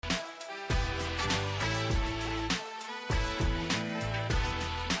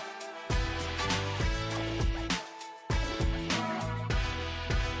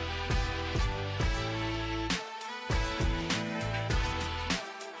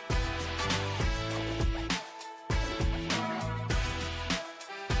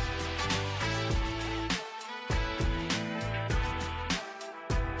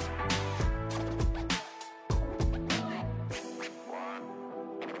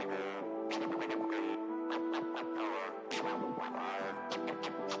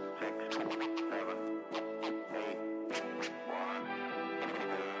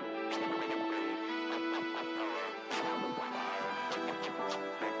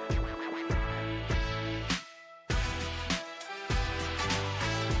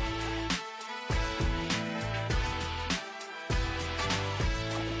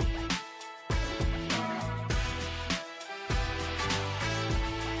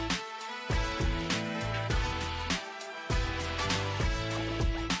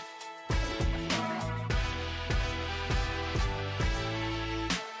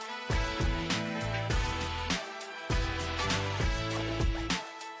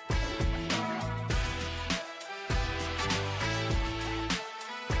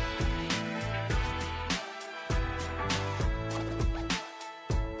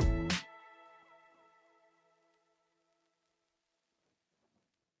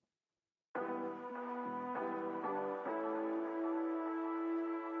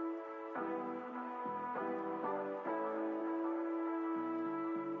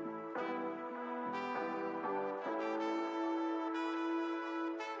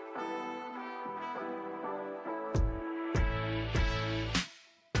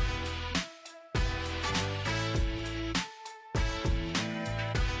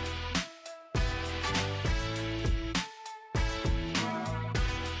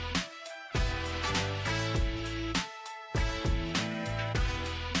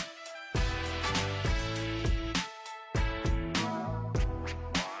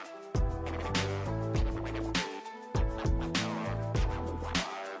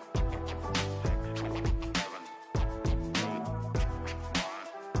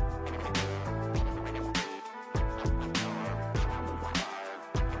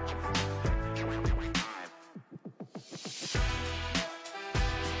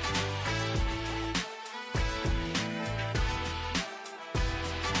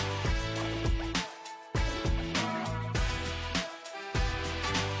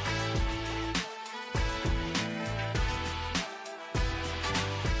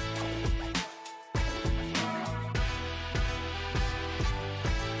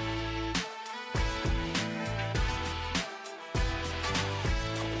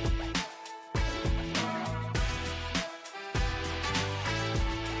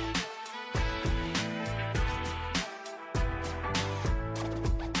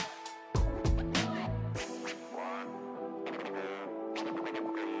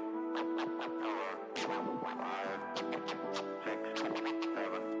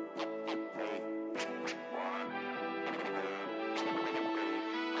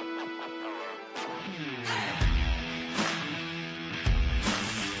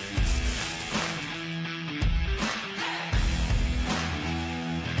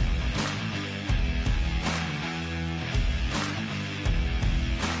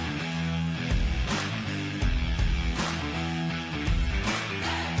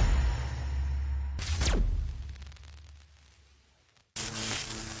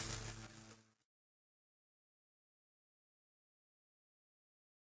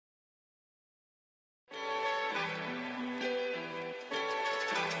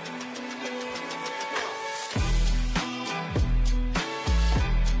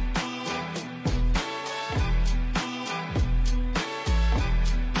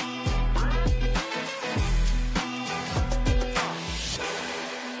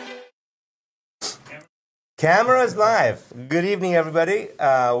Camera is live. Good evening, everybody.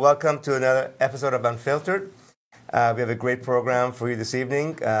 Welcome to another episode of Unfiltered. We have a great program for you this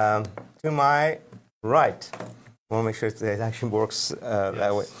evening. To my right, I want to make sure it actually works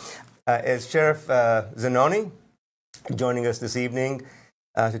that way, is Sheriff Zanoni joining us this evening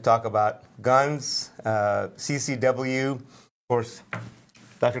to talk about guns, CCW, of course,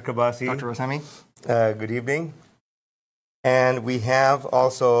 Dr. Kabasi. Dr. Rosemi. Good evening. And we have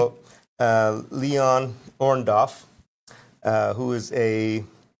also Leon Orndorff, who is a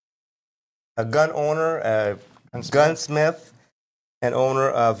gun owner, a gunsmith, and owner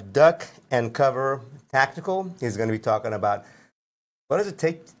of Duck and Cover Tactical. He's going to be talking about what does it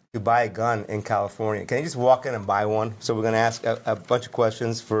take to buy a gun in California. Can you just walk in and buy one? So we're going to ask a bunch of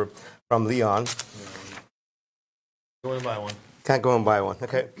questions from Leon. Go and buy one. Can't go and buy one.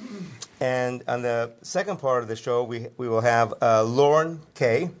 Okay. And on the second part of the show, we will have Lauren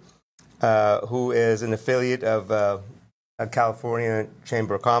Kay, who is an affiliate of California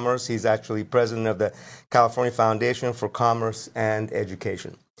Chamber of Commerce. He's actually president of the California Foundation for Commerce and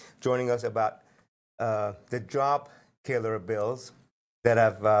Education. Joining us about the job killer bills that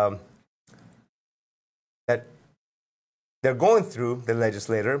have that they're going through the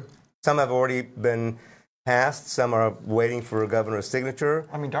legislature, Some have already been passed. Some are waiting for a governor's signature.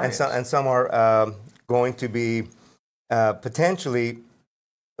 I mean, Darius. And some are going to be potentially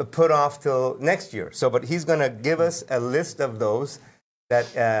put off till next year. So, but he's going to give us a list of those that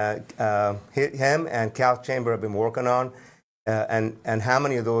him and Cal Chamber have been working on, and how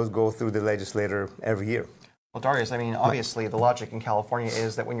many of those go through the legislature every year. Well, Darius, I mean, obviously the logic in California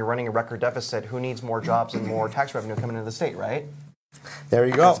is that when you're running a record deficit, who needs more jobs and more tax revenue coming into the state, right? There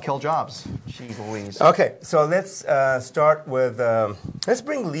you go. Let's kill jobs. Jeez Louise. Okay, so let's start with, let's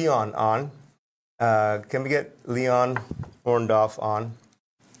bring Leon on. Can we get Leon Orndorff on?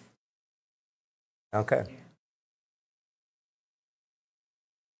 Okay.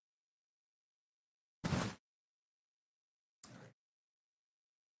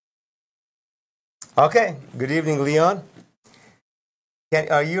 Okay, good evening, Leon.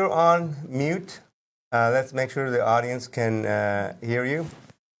 Are you on mute? Let's make sure the audience can hear you.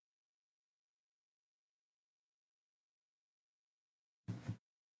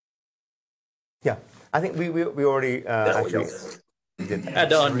 Yeah, I think we already actually did that. Had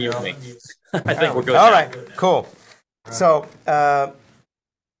to unmute me. I think we're good. All right, cool. So,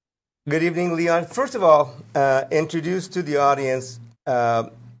 good evening, Leon. First of all, introduce to the audience,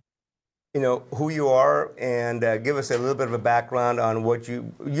 who you are, and give us a little bit of a background on what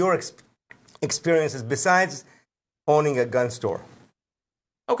your experiences besides owning a gun store.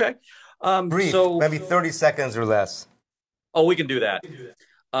 Okay. Brief, so maybe 30 seconds or less. Oh, we can do that.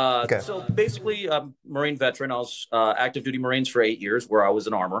 Okay. So basically, Marine veteran. I was active duty Marines for 8 years, where I was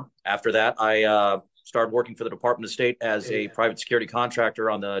an armor. After that, I started working for the Department of State as a private security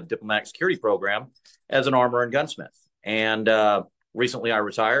contractor on the diplomatic security program as an armor and gunsmith. And recently I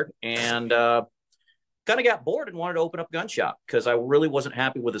retired and kind of got bored and wanted to open up a gun shop because I really wasn't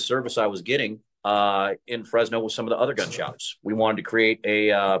happy with the service I was getting in Fresno with some of the other gun shops. We wanted to create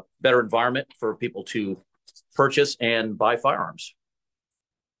a better environment for people to purchase and buy firearms.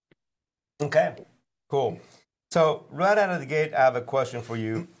 Okay, cool. So right out of the gate, I have a question for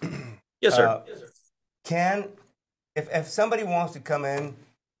you. Yes, sir. If somebody wants to come in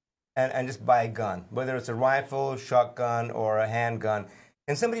and just buy a gun, whether it's a rifle, shotgun, or a handgun,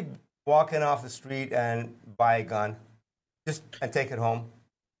 can somebody walk in off the street and buy a gun and take it home?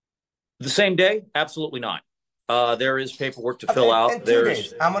 The same day? Absolutely not. There is paperwork to fill out. In 2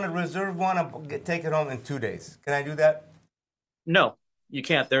 days. I'm going to reserve one and take it home in 2 days. Can I do that? No, you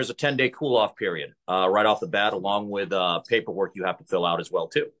can't. There's a 10-day cool-off period right off the bat, along with paperwork you have to fill out as well,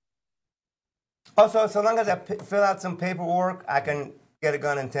 too. Oh, so long as I fill out some paperwork, I can get a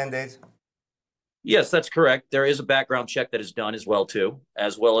gun in 10 days? Yes, that's correct. There is a background check that is done as well, too,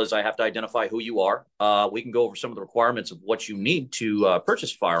 as well as I have to identify who you are. We can go over some of the requirements of what you need to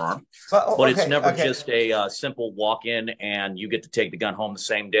purchase a firearm, but it's never just a simple walk-in and you get to take the gun home the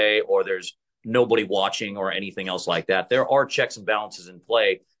same day, or there's nobody watching or anything else like that. There are checks and balances in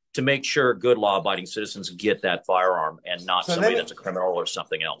play to make sure good law-abiding citizens get that firearm and not somebody that's a criminal or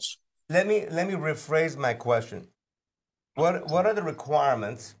something else. Let me rephrase my question. What are the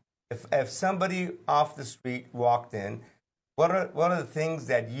requirements if somebody off the street walked in? What are the things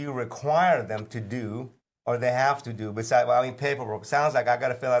that you require them to do or they have to do besides? Well, I mean, paperwork. Sounds like I got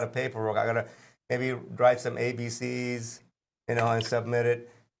to fill out a paperwork. I got to maybe write some ABCs, and submit it.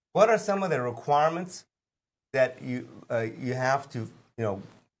 What are some of the requirements that you have to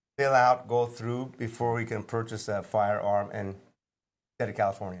fill out, go through before you can purchase a firearm in the state of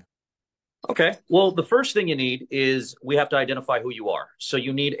California? Okay. Well, the first thing you need is we have to identify who you are. So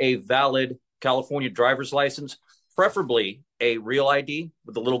you need a valid California driver's license, preferably a real ID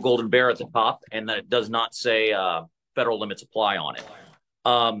with the little golden bear at the top, and that it does not say federal limits apply on it.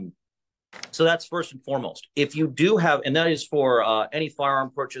 So that's first and foremost. If you do have, and that is for any firearm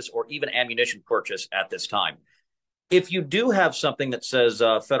purchase or even ammunition purchase at this time. If you do have something that says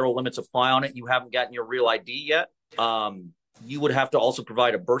federal limits apply on it, you haven't gotten your real ID yet, you would have to also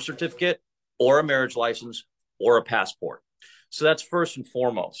provide a birth certificate or a marriage license or a passport. So that's first and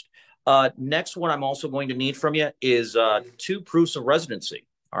foremost. Next one I'm also going to need from you is 2 proofs of residency.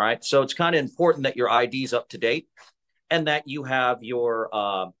 All right. So it's kind of important that your ID is up to date and that you have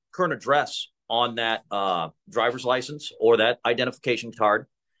your current address on that driver's license or that identification card.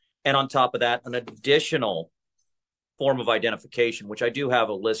 And on top of that, an additional form of identification, which I do have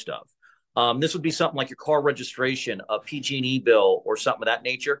a list of. This would be something like your car registration, a PG&E bill, or something of that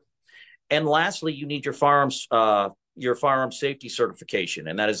nature. And lastly, you need your firearm safety certification,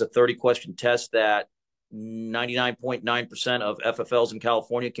 and that is a 30-question test that 99.9% of FFLs in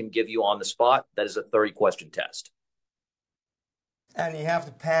California can give you on the spot. That is a 30-question test. And you have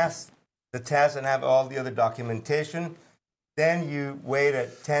to pass the test and have all the other documentation. then you wait a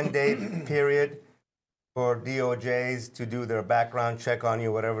 10-day period for DOJs to do their background check on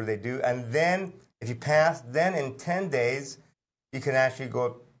you, whatever they do. And then if you pass, then in 10 days, you can actually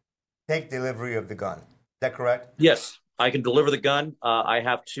go take delivery of the gun. Is that correct? Yes, I can deliver the gun. I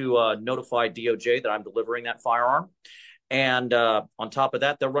have to notify DOJ that I'm delivering that firearm. And on top of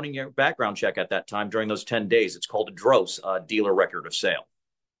that, they're running your background check at that time during those 10 days. It's called a DROS, dealer record of sale.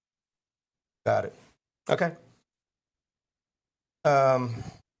 Got it. Okay. And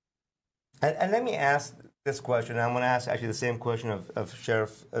let me ask this question. I'm going to ask actually the same question of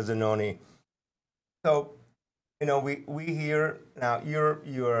Sheriff Zanoni. So, we hear now you're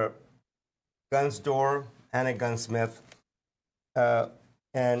a gun store and a gunsmith,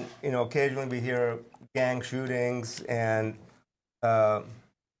 and occasionally we hear gang shootings and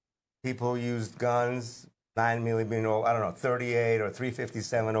people used guns, 9mm, I don't know, 38 or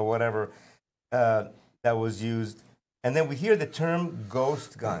 357 or whatever that was used, and then we hear the term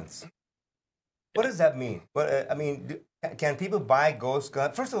ghost guns. What does that mean? Can people buy ghost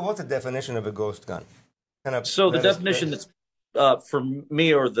guns? First of all, what's the definition of a ghost gun? So the definition that's for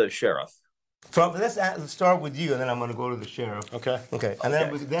me or the sheriff. Let's start with you, and then I'm going to go to the sheriff. Okay. Okay. And then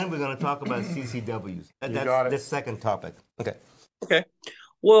we're going to talk about CCWs. That's the second topic. Okay. Okay.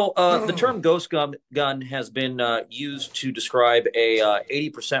 Well, the term ghost gun has been used to describe a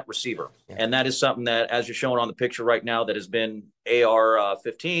 80% receiver. Yeah. And that is something that, as you're showing on the picture right now, that has been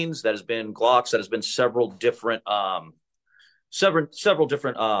AR-15s, that has been Glocks, that has been several different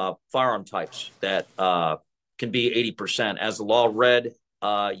firearm types that can be 80%. As the law read,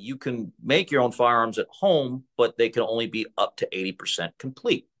 you can make your own firearms at home, but they can only be up to 80%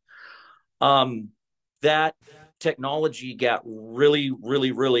 complete. That technology got really,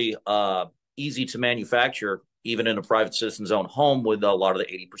 really, really easy to manufacture, even in a private citizen's own home with a lot of the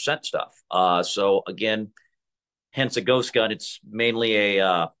 80% stuff. So again, hence a ghost gun. It's mainly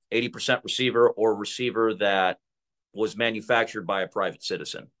a 80% receiver or receiver that was manufactured by a private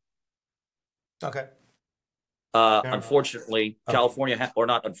citizen. Okay. Unfortunately, California, or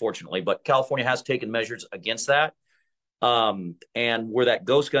not unfortunately, but California has taken measures against that. And where that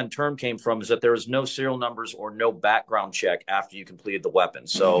ghost gun term came from is that there is no serial numbers or no background check after you completed the weapon.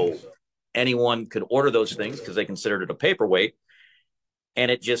 So anyone could order those things because they considered it a paperweight, and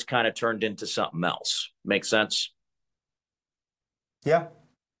it just kind of turned into something else. Make sense? Yeah.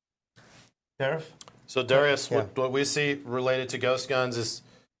 Sheriff? So Darius, what we see related to ghost guns is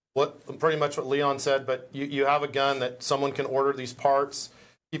pretty much what Leon said, but you have a gun that someone can order these parts.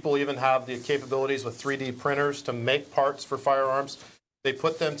 People even have the capabilities with 3D printers to make parts for firearms. They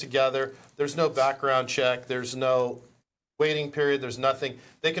put them together. There's no background check. There's no waiting period. There's nothing.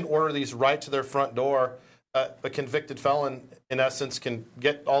 They can order these right to their front door. A convicted felon, in essence, can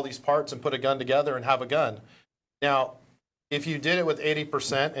get all these parts and put a gun together and have a gun. Now, if you did it with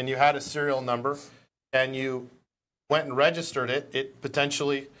 80% and you had a serial number and you went and registered it, it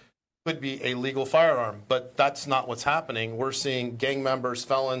potentially could be a legal firearm, but that's not what's happening. We're seeing gang members,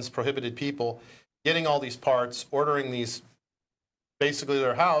 felons, prohibited people getting all these parts, ordering these basically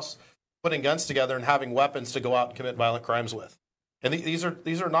their house, putting guns together and having weapons to go out and commit violent crimes with. And these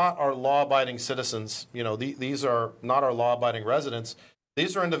are not our law-abiding citizens. These are not our law-abiding residents.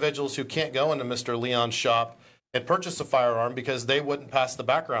 These are individuals who can't go into Mr. Leon's shop and purchase a firearm because they wouldn't pass the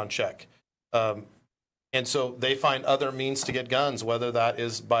background check. And so they find other means to get guns, whether that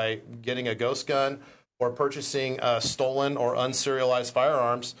is by getting a ghost gun or purchasing stolen or unserialized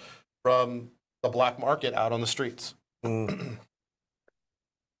firearms from the black market out on the streets. Okay.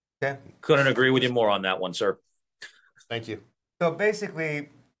 Couldn't agree with you more on that one, sir. Thank you. So basically,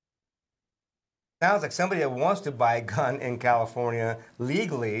 sounds like somebody that wants to buy a gun in California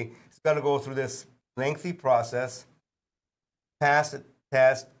legally is going to go through this lengthy process, pass a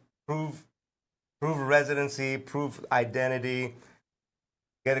test, prove residency, prove identity,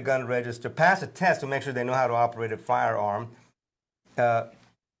 get a gun registered, pass a test to make sure they know how to operate a firearm,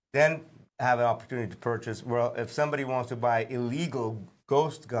 then have an opportunity to purchase. Well, if somebody wants to buy illegal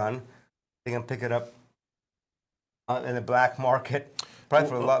ghost gun, they can pick it up in the black market, probably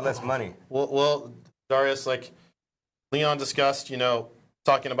for a lot less money. Well, Darius, like Leon discussed,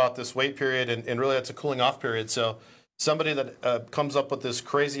 talking about this wait period, and really it's a cooling off period. So somebody that comes up with this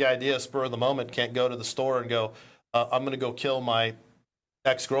crazy idea, spur of the moment, can't go to the store and go, I'm going to go kill my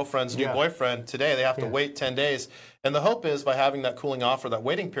ex-girlfriend's new boyfriend today. They have to wait 10 days. And the hope is by having that cooling off or that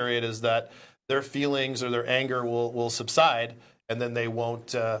waiting period is that their feelings or their anger will subside, and then they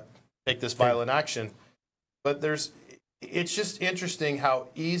won't take this violent action. But it's just interesting how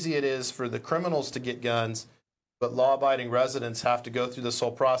easy it is for the criminals to get guns, but law-abiding residents have to go through this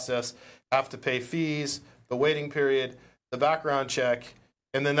whole process, have to pay fees, the waiting period. the background check,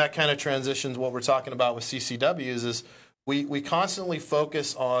 and then that kind of transitions what we're talking about with CCWs is we constantly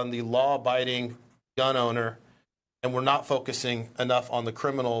focus on the law-abiding gun owner, and we're not focusing enough on the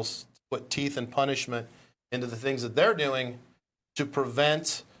criminals to put teeth and punishment into the things that they're doing to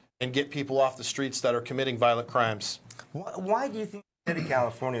prevent and get people off the streets that are committing violent crimes. Why do you think the state of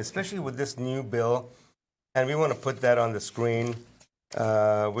California, especially with this new bill, and we want to put that on the screen,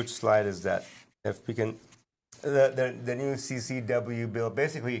 which slide is that? If we can, the new CCW bill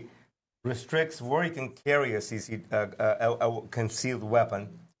basically restricts where you can carry a concealed weapon,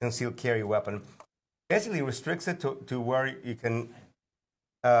 concealed carry weapon. Basically restricts it to where you can,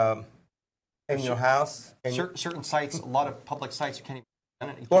 in your house. Certain sites, a lot of public sites, you can't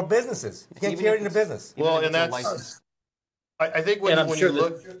even. Or businesses. You can't carry it in a business. Well, and that's, I think when you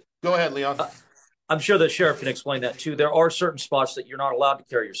look, go ahead, Leon. I'm sure the sheriff can explain that too. There are certain spots that you're not allowed to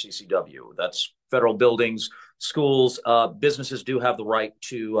carry your CCW. That's federal buildings, schools. Businesses do have the right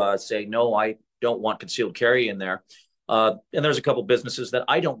to say, no, I don't want concealed carry in there. And there's a couple businesses that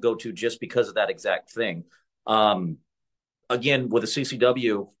I don't go to just because of that exact thing. Again, with a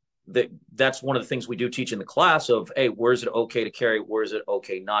CCW, that's one of the things we do teach in the class of, hey, where is it okay to carry? Where is it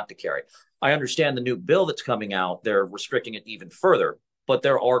okay not to carry? I understand the new bill that's coming out, they're restricting it even further, but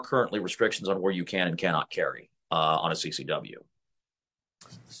there are currently restrictions on where you can and cannot carry on a CCW.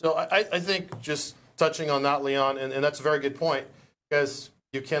 So I think just touching on that, Leon, and that's a very good point, because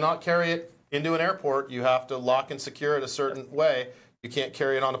you cannot carry it into an airport. You have to lock and secure it a certain way. You can't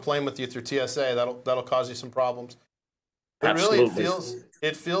carry it on a plane with you through TSA. That'll cause you some problems. Absolutely.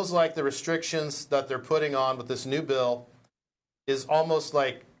 It feels like the restrictions that they're putting on with this new bill is almost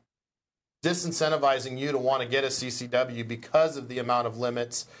like disincentivizing you to want to get a CCW because of the amount of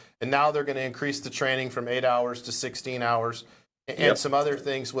limits. And now they're going to increase the training from 8 hours to 16 hours and some other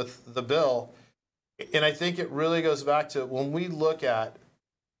things with the bill. And I think it really goes back to when we look at,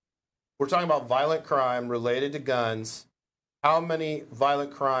 we're talking about violent crime related to guns. How many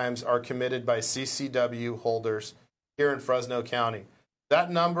violent crimes are committed by CCW holders here in Fresno County?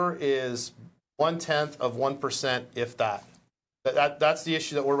 That number is 0.1%, if that. That's the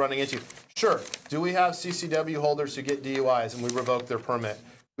issue that we're running into. Sure, do we have CCW holders who get DUIs and we revoke their permit?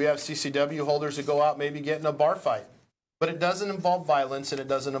 We have CCW holders who go out maybe get in a bar fight, but it doesn't involve violence and it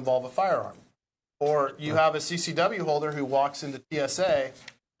doesn't involve a firearm. Or you have a CCW holder who walks into TSA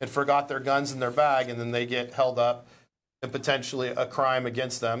and forgot their guns in their bag, and then they get held up and potentially a crime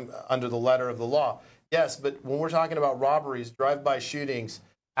against them under the letter of the law. Yes, but when we're talking about robberies, drive-by shootings,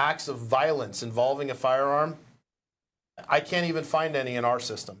 acts of violence involving a firearm, I can't even find any in our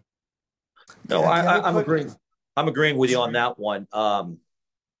system. No, I'm agreeing. I'm agreeing with you on that one.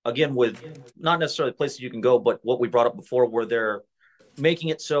 Again, with not necessarily places you can go, but what we brought up before, where they're making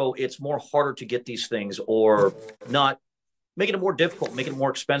it so it's more harder to get these things, or not making it more difficult, making it more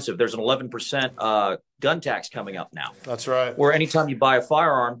expensive. There's an 11% gun tax coming up now. That's right. Where anytime you buy a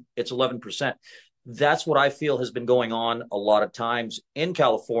firearm, it's 11%. That's what I feel has been going on a lot of times in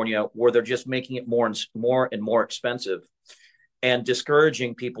California, where they're just making it more and more expensive and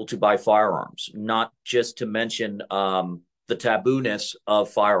discouraging people to buy firearms, not just to mention the tabooness of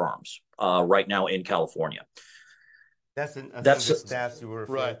firearms right now in California. That's the stats you were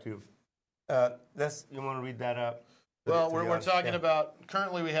referring to. You want to read that up? Well, we're talking about,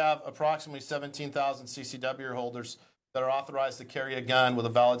 currently we have approximately 17,000 CCW holders that are authorized to carry a gun with a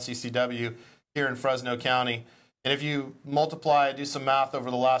valid CCW here in Fresno County. And if you do some math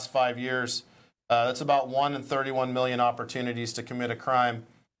over the last 5 years, that's about 1 in 31 million opportunities to commit a crime.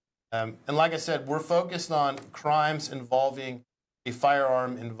 And like I said, we're focused on crimes involving a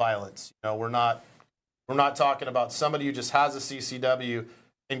firearm and violence. You know, we're not talking about somebody who just has a CCW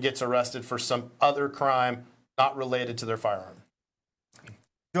and gets arrested for some other crime not related to their firearm.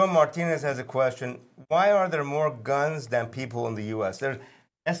 Joe Martinez has a question. Why are there more guns than people in the U.S.? There's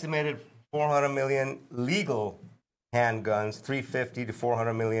estimated 400 million legal handguns, 350 to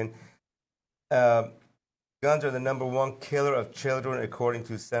 400 million. Guns are the number one killer of children, according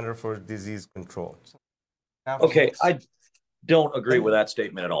to Center for Disease Control. Okay, I don't agree with that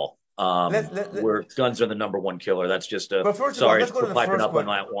statement at all. Where guns are the number one killer. That's just sorry for piping up on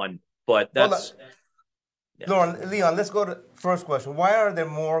that one. But that's... Leon, let's go to the first question. Why are there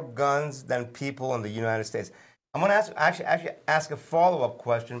more guns than people in the United States? I'm going to actually ask a follow-up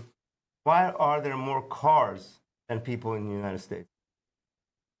question. Why are there more cars than people in the United States?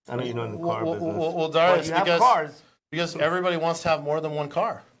 I know you know in the car business. Well, Darius, because everybody wants to have more than one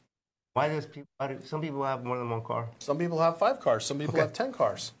car. Why some people have more than one car? Some people have 5 cars. Some people have 10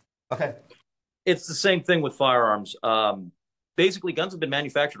 cars. Okay. It's the same thing with firearms. Basically, guns have been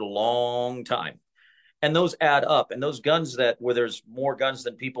manufactured a long time. And those add up. And those guns where there's more guns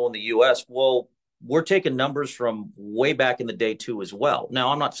than people in the U.S., well, we're taking numbers from way back in the day too as well.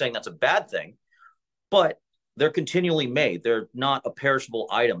 Now, I'm not saying that's a bad thing, but they're continually made. They're not a perishable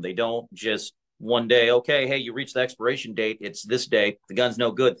item. They don't just one day, okay, hey, you reach the expiration date. It's this day. The gun's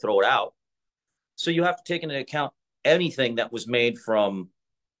no good. Throw it out. So you have to take into account anything that was made from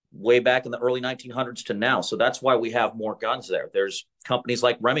way back in the early 1900s to now. So that's why we have more guns there. There's companies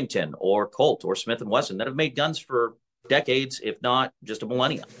like Remington or Colt or Smith & Wesson that have made guns for decades, if not just a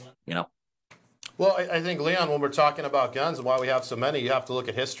millennia, you know? Well, I think, Leon, when we're talking about guns and why we have so many, you have to look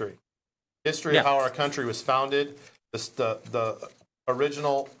at history. History of how our country was founded, the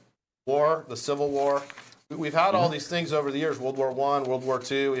original war, the Civil War. We've had all these things over the years, World War I, World War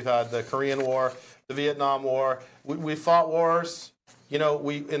II. We've had the Korean War, the Vietnam War. We fought wars. You know,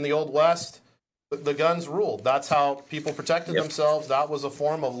 in the Old West, the guns ruled. That's how people protected themselves. That was a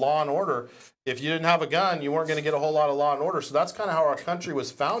form of law and order. If you didn't have a gun, you weren't going to get a whole lot of law and order. So that's kind of how our country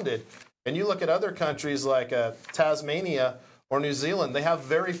was founded. And you look at other countries like Tasmania or New Zealand, they have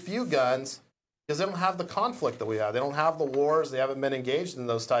very few guns because they don't have the conflict that we have. They don't have the wars. They haven't been engaged in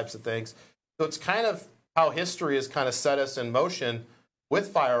those types of things. So it's kind of how history has kind of set us in motion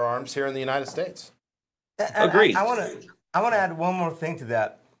with firearms here in the United States. Agreed. I want to add one more thing to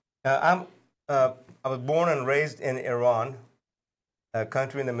that. I was born and raised in Iran, a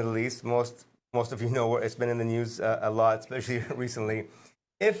country in the Middle East. Most of you know it's been in the news a lot, especially recently.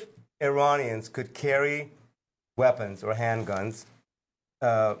 If Iranians could carry weapons or handguns,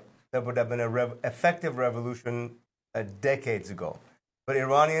 there would have been an effective revolution decades ago. But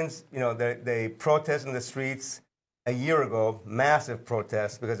Iranians, you know, they protest in the streets a year ago, massive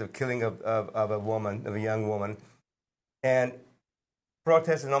protests because of killing of a young woman. And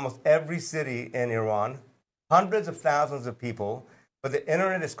protests in almost every city in Iran, hundreds of thousands of people, but the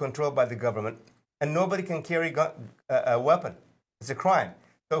internet is controlled by the government, and nobody can carry a weapon. It's a crime.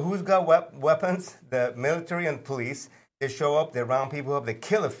 So who's got weapons? The military and police. They show up, they round people up, they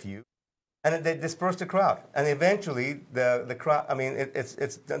kill a few, and they disperse the crowd. And eventually, the crowd. I mean,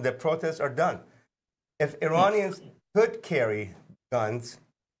 the protests are done. If Iranians could carry guns,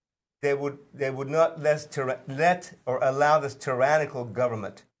 they would not let or allow this tyrannical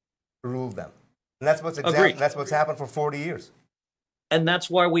government rule them. And that's what's happened for 40 years. And that's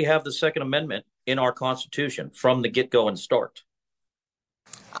why we have the Second Amendment in our Constitution from the get-go and start.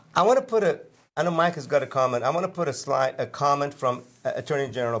 I want to put I know Mike has got a comment. I want to put a comment from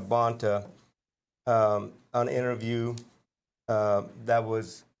Attorney General Bonta on an interview that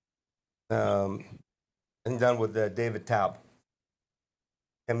was done with David Taub.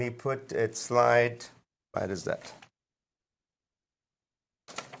 Can we put it slide? Why is that?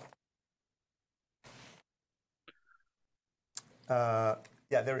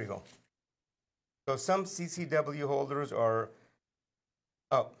 Yeah, there you go. So some CCW holders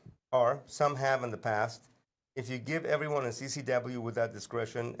some have in the past. If you give everyone a CCW without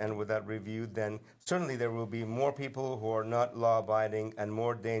discretion and without review, then certainly there will be more people who are not law-abiding and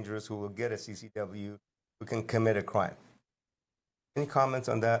more dangerous who will get a CCW who can commit a crime. Any comments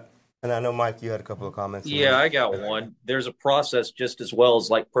on that? And I know, Mike, you had a couple of comments. Yeah, I got one. There's a process just as well as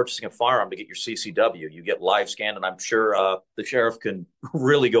like purchasing a firearm to get your CCW. You get live scan, and I'm sure the sheriff can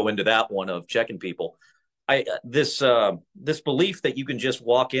really go into that one of checking people. This belief that you can just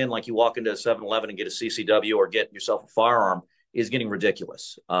walk in like you walk into a 7-Eleven and get a CCW or get yourself a firearm is getting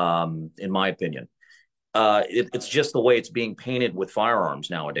ridiculous, in my opinion. It's just the way it's being painted with firearms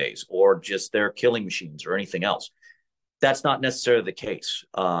nowadays, or just their killing machines or anything else. That's not necessarily the case.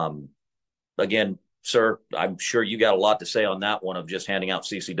 Again, sir, I'm sure you got a lot to say on that one of just handing out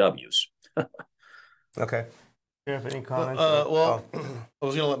CCWs. Okay. Do you have any comments? I was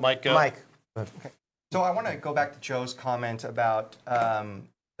going to let Mike go. Mike. Okay. So I want to go back to Joe's comment about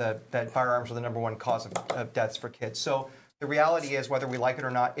that firearms are the #1 cause of deaths for kids. So the reality is, whether we like it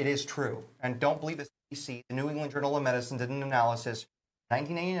or not, it is true. And don't believe the CDC. The New England Journal of Medicine did an analysis,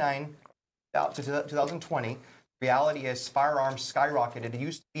 1989 to 2020. Reality is firearms skyrocketed. It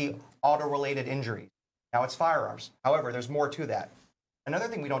used to be auto-related injuries. Now it's firearms. However, there's more to that. Another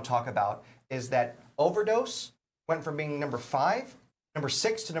thing we don't talk about is that overdose went from being number 5, number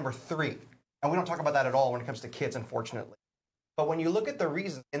 6 to number 3. And we don't talk about that at all when it comes to kids, unfortunately. But when you look at the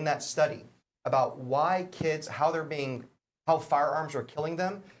reasons in that study about why kids, how firearms are killing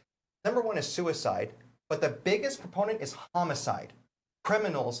them, #1 is suicide, but the biggest proponent is homicide,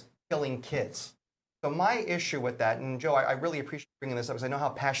 criminals killing kids. So my issue with that, and Joe, I really appreciate bringing this up because I know how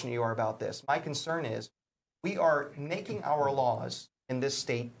passionate you are about this. My concern is we are making our laws in this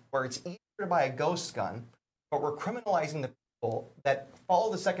state where it's easier to buy a ghost gun, but we're criminalizing the people that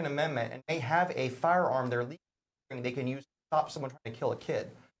follow the Second Amendment and may have a firearm they're legally they can use to stop someone trying to kill a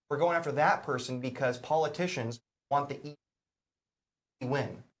kid. We're going after that person because politicians want the easy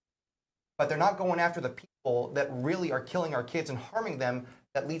win. But they're not going after the people that really are killing our kids and harming them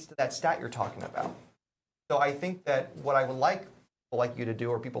that leads to that stat you're talking about. So I think that what I would like people like you to do,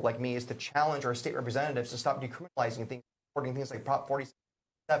 or people like me, is to challenge our state representatives to stop decriminalizing things, supporting things like Prop 47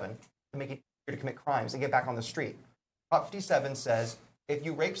 to make it easier to commit crimes and get back on the street. Prop 57 says if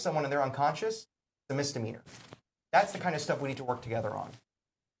you rape someone and they're unconscious, it's a misdemeanor. That's the kind of stuff we need to work together on.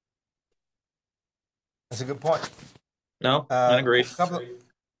 That's a good point. No, I agree. Couple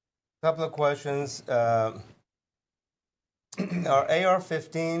of questions. Are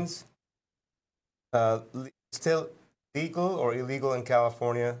AR-15s still legal or illegal in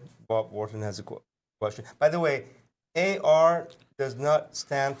California? Bob Wharton has a question. By the way, AR does not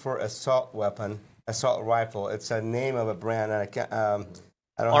stand for assault weapon, assault rifle. It's a name of a brand, and I can't. I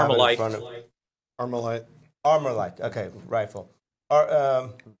don't have it in front of me. Armalite. Armalite. Okay, rifle.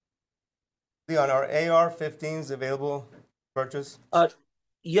 Leon, are AR-15s available to purchase?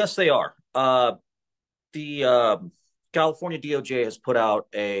 Yes, they are. The California DOJ has put out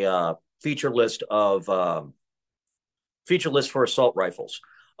a feature list for assault rifles.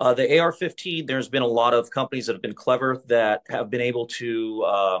 The AR-15, there's been a lot of companies that have been clever that have been able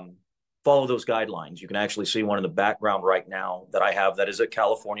to follow those guidelines. You can actually see one in the background right now that I have that is a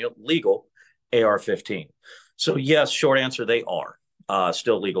California legal AR-15. So yes, short answer, they are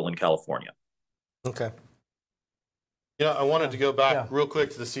still legal in California. Okay. I wanted to go back real quick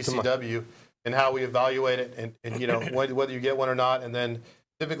to the CCW and how we evaluate it, and whether you get one or not. And then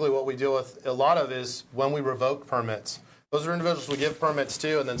typically what we deal with a lot of is when we revoke permits. Those are individuals we give permits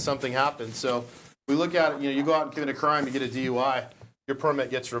to, and then something happens. So we look at it. You go out and commit a crime, you get a DUI, your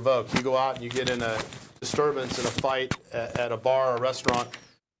permit gets revoked. You go out and you get in a disturbance in a fight at a bar or a restaurant,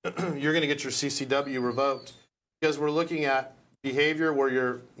 you're going to get your CCW revoked because we're looking at behavior where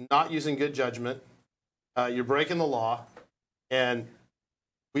you're not using good judgment. You're breaking the law, and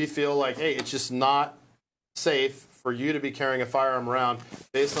we feel like, hey, it's just not safe for you to be carrying a firearm around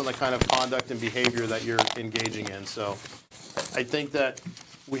based on the kind of conduct and behavior that you're engaging in. So I think that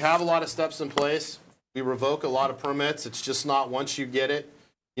we have a lot of steps in place. We revoke a lot of permits. It's just not once you get it,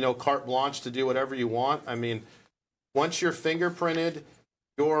 carte blanche to do whatever you want. I mean, once you're fingerprinted,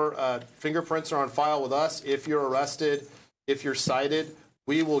 your fingerprints are on file with us. If you're arrested, if you're cited,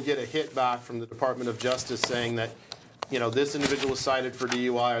 we will get a hit back from the Department of Justice saying that, this individual was cited for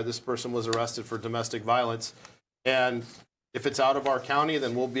DUI or this person was arrested for domestic violence. And if it's out of our county,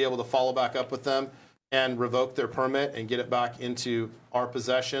 then we'll be able to follow back up with them and revoke their permit and get it back into our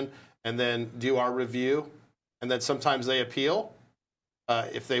possession and then do our review. And then sometimes they appeal.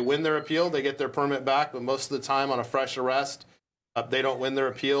 If they win their appeal, they get their permit back. But most of the time on a fresh arrest, they don't win their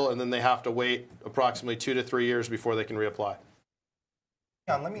appeal, and then they have to wait approximately 2 to 3 years before they can reapply.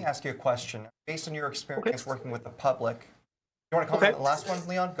 Leon, let me ask you a question. Based on your experience working with the public, you want to comment on the last one,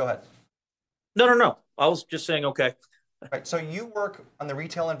 Leon? Go ahead. No. I was just saying, okay. Right. So you work on the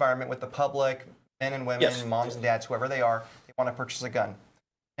retail environment with the public, men and women, moms and dads, whoever they are, they want to purchase a gun.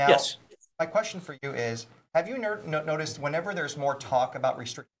 Now, my question for you is, have you noticed whenever there's more talk about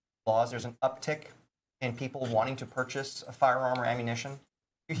restrictive laws, there's an uptick in people wanting to purchase a firearm or ammunition?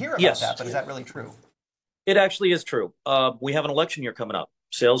 You hear about that, but is that really true? It actually is true. We have an election year coming up.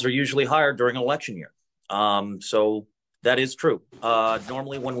 Sales are usually higher during an election year. So that is true.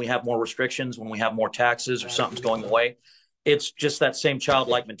 Normally when we have more restrictions, when we have more taxes or something's going away, it's just that same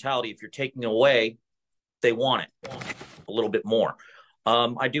childlike mentality. If you're taking it away, they want it a little bit more.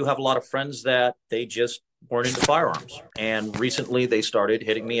 I do have a lot of friends that they just weren't into firearms. And recently they started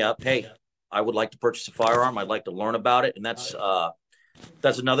hitting me up. Hey, I would like to purchase a firearm. I'd like to learn about it. And that's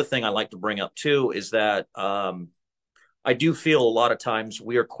another thing I like to bring up too, is that I do feel a lot of times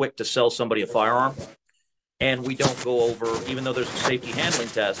we are quick to sell somebody a firearm and we don't go over, even though there's a safety handling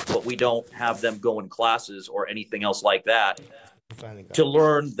test, but we don't have them go in classes or anything else like that to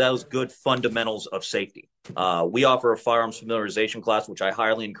learn those good fundamentals of safety. We offer a firearms familiarization class, which I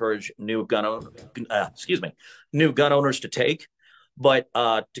highly encourage new gun owners to take. But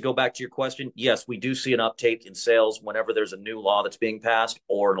to go back to your question, yes, we do see an uptake in sales whenever there's a new law that's being passed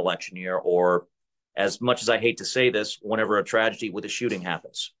or an election year, or, as much as I hate to say this, whenever a tragedy with a shooting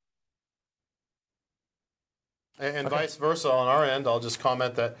happens. And vice versa on our end, I'll just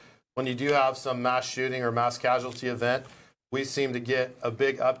comment that when you do have some mass shooting or mass casualty event, we seem to get a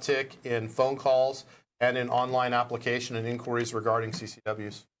big uptick in phone calls and in online application and inquiries regarding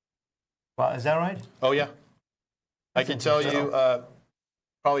CCWs. Well, is that right? Oh, yeah. I can tell you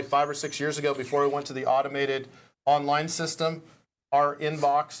probably 5 or 6 years ago, before we went to the automated online system, our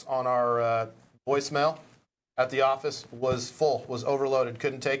inbox on our voicemail at the office was full, was overloaded,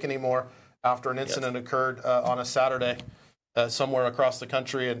 couldn't take any more after an incident occurred on a Saturday somewhere across the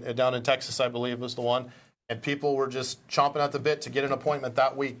country, and down in Texas, I believe, was the one. And people were just chomping at the bit to get an appointment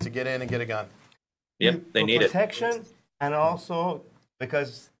that week to get in and get a gun. Yep, they need protection, and also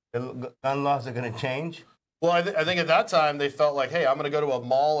because the gun laws are going to change. Well, I think at that time they felt like, hey, I'm going to go to a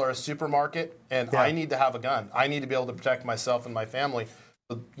mall or a supermarket, and I need to have a gun. I need to be able to protect myself and my family.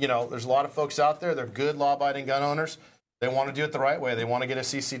 But, you know, there's a lot of folks out there. They're good, law-abiding gun owners. They want to do it the right way. They want to get a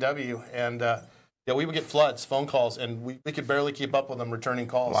CCW. And, yeah, we would get floods, phone calls, and we could barely keep up with them returning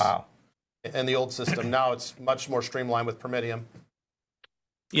calls. Wow. In the old system. Now it's much more streamlined with Permitium.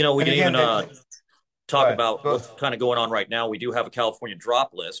 You know, we can even talk about what's kind of going on right now. We do have a California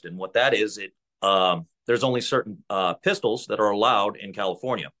drop list, and what that is, there's only certain pistols that are allowed in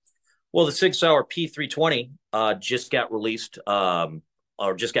California. Well, the Sig Sauer P320 just got released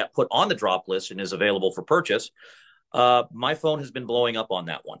or just got put on the drop list and is available for purchase. My phone has been blowing up on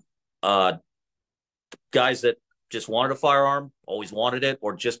that one. Guys that just wanted a firearm, always wanted it,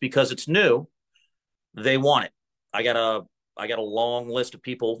 or just because it's new, they want it. I got a long list of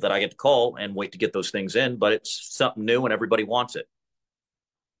people that I get to call and wait to get those things in, but it's something new and everybody wants it.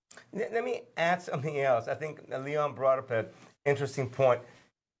 Let me add something else. I think Leon brought up an interesting point.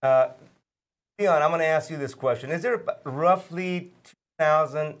 Leon, I'm going to ask you this question. Is there roughly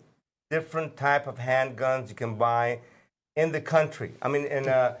 2,000 different type of handguns you can buy in the country? I mean,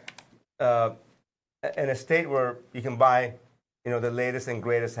 in a state where you can buy, you know, the latest and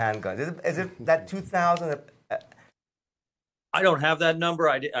greatest handguns. Is it that 2,000? I don't have that number.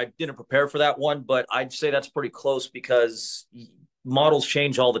 I didn't prepare for that one, but I'd say that's pretty close because models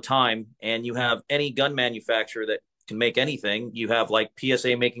change all the time, and you have any gun manufacturer that can make anything. You have like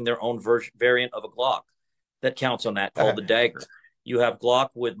PSA making their own variant of a Glock that counts on that, called the Dagger. You have Glock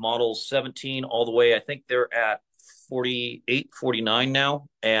with models 17 all the way. I think they're at 48, 49 now,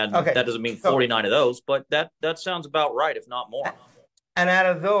 and that doesn't mean 49 of those, but that sounds about right, if not more. And out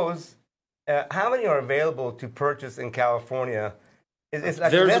of those, how many are available to purchase in California? It's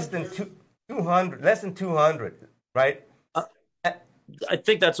like less than 200, right? I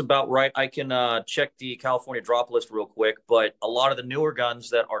think that's about right. I can check the California drop list real quick, but a lot of the newer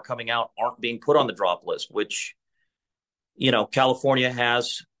guns that are coming out aren't being put on the drop list, which, you know, California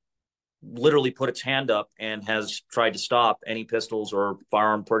has literally put its hand up and has tried to stop any pistols or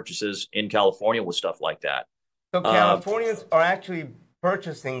firearm purchases in California with stuff like that. So Californians are actually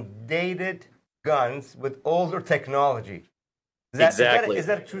purchasing dated guns with older technology. Exactly. Is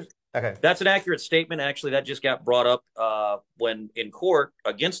that true? Okay. That's an accurate statement. Actually, that just got brought up when in court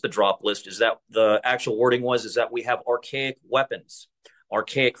against the drop list, is that the actual wording is that we have archaic weapons,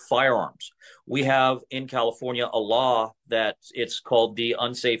 archaic firearms. We have in California a law that it's called the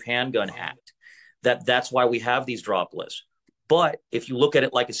Unsafe Handgun Act. That's why we have these drop lists. But if you look at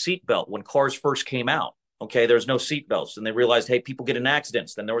it like a seatbelt, when cars first came out, okay, there's no seatbelts, and they realized, hey, people get in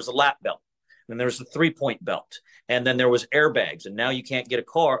accidents. Then there was a lap belt. Then there was the 3-point belt. And then there was airbags. And now you can't get a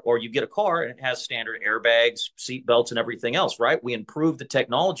car, or you get a car and it has standard airbags, seat belts, and everything else, right? We improved the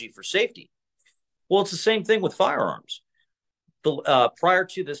technology for safety. Well, it's the same thing with firearms. Prior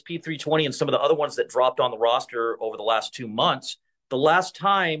to this P320 and some of the other ones that dropped on the roster over the last 2 months, the last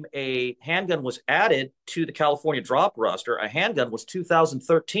time a handgun was added to the California drop roster, a handgun was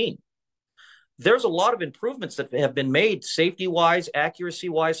 2013. There's a lot of improvements that have been made safety-wise,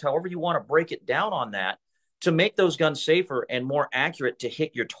 accuracy-wise, however you want to break it down on that, to make those guns safer and more accurate to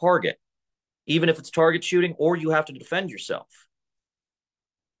hit your target, even if it's target shooting or you have to defend yourself.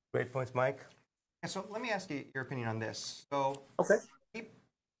 Great points, Mike. Yeah, so let me ask you your opinion on this. So people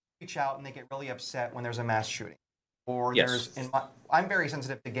reach out and they get really upset when there's a mass shooting. Or I'm very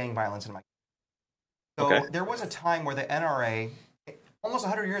sensitive to gang violence in my So there was a time where the NRA, almost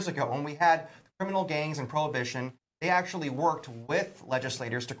 100 years ago, when we had criminal gangs and prohibition, they actually worked with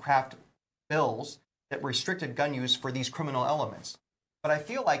legislators to craft bills that restricted gun use for these criminal elements. But I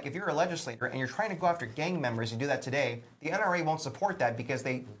feel like if you're a legislator and you're trying to go after gang members, you do that today, the NRA won't support that because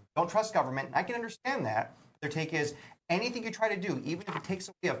they don't trust government. I can understand that. Their take is anything you try to do, even if it takes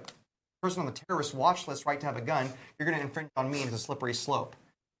away a person on the terrorist watch list right to have a gun, you're going to infringe on me, and it's a slippery slope.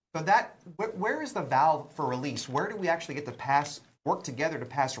 So where is the valve for release? Where do we actually get to work together to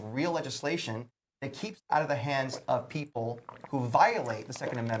pass real legislation that keeps out of the hands of people who violate the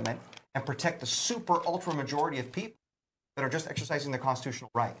Second Amendment and protect the super ultra majority of people that are just exercising their constitutional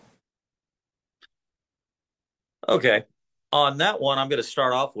right? Okay. On that one, I'm going to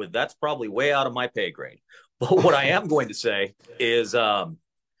start off with, that's probably way out of my pay grade. But what I am going to say is,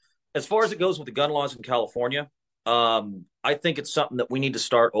 as far as it goes with the gun laws in California, I think it's something that we need to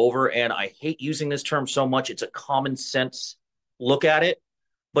start over. And I hate using this term so much. It's a common sense look at it,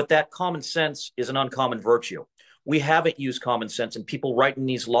 but that common sense is an uncommon virtue. We haven't used common sense, and people writing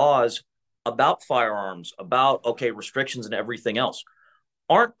these laws about firearms, about, okay, restrictions and everything else,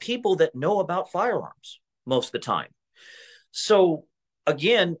 aren't people that know about firearms most of the time. So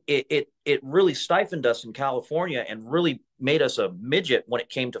again, it really stifled us in California and really made us a midget when it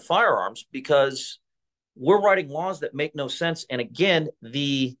came to firearms, because we're writing laws that make no sense. And again,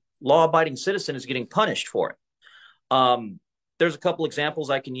 the law-abiding citizen is getting punished for it. There's a couple examples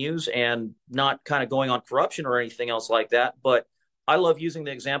I can use, and not kind of going on corruption or anything else like that, but I love using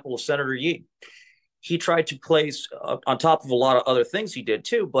the example of Senator Yee. He tried to place, on top of a lot of other things he did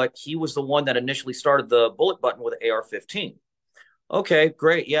too, but he was the one that initially started the bullet button with AR-15. Okay,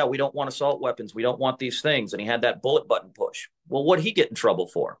 great. Yeah, we don't want assault weapons. We don't want these things. And he had that bullet button push. Well, what did he get in trouble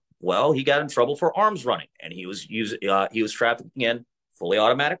for? Well, he got in trouble for arms running, and he was trafficking in fully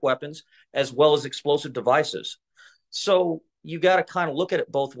automatic weapons as well as explosive devices. So you got to kind of look at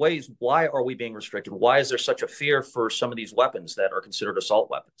it both ways. Why are we being restricted? Why is there such a fear for some of these weapons that are considered assault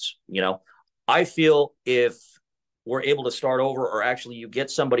weapons? I feel if we're able to start over, or actually you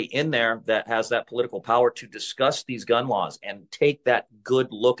get somebody in there that has that political power to discuss these gun laws and take that good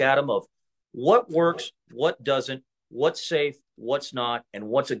look at them of what works, what doesn't, what's safe, what's not, and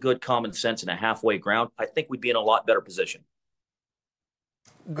what's a good common sense and a halfway ground, I think we'd be in a lot better position.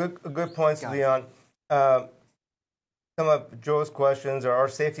 Good points, Leon. Some of Joe's questions are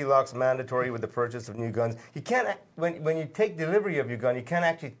safety locks mandatory with the purchase of new guns? You can't, when you take delivery of your gun, you can't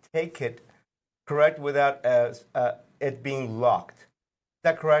actually take it, correct, without it being locked. Is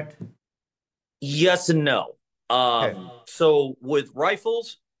that correct? Yes and no. Okay. So with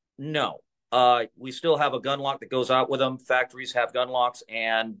rifles, no. We still have a gun lock that goes out with them. Factories have gun locks,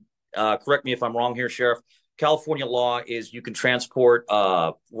 and correct me if I'm wrong here, Sheriff. California law is you can transport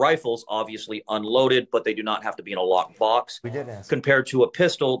rifles, obviously unloaded, but they do not have to be in a locked box. We did ask. Compared to a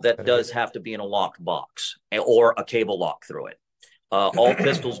pistol that does have to be in a locked box or a cable lock through it. All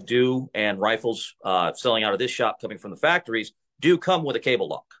pistols do, and rifles selling out of this shop coming from the factories do come with a cable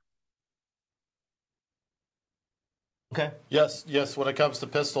lock. Okay. Yes. When it comes to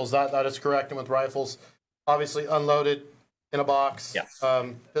pistols, that is correct. And with rifles, obviously unloaded in a box. Yes.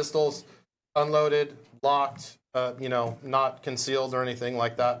 Pistols unloaded, locked, not concealed or anything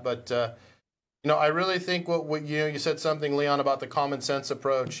like that. But I really think what you said something, Leon, about the common sense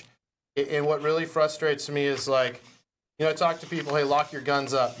approach. And what really frustrates me is I talk to people, hey, lock your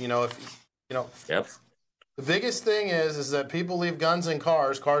guns up. Yep. The biggest thing is that people leave guns in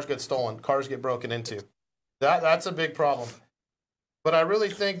cars get stolen, cars get broken into. That's a big problem. But I really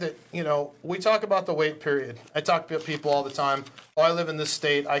think that, we talk about the wait period. I talk to people all the time. Oh, I live in this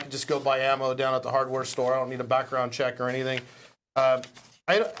state. I could just go buy ammo down at the hardware store. I don't need a background check or anything. I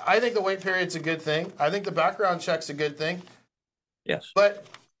think the wait period's a good thing. I think the background check's a good thing. Yes. But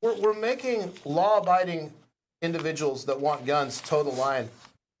we're making law-abiding individuals that want guns toe the line.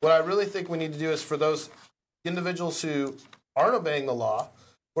 What I really think we need to do is for those individuals who aren't obeying the law,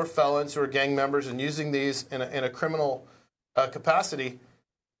 or felons who are gang members and using these in a criminal capacity,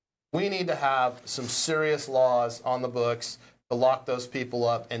 we need to have some serious laws on the books to lock those people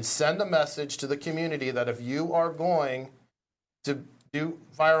up and send a message to the community that if you are going to do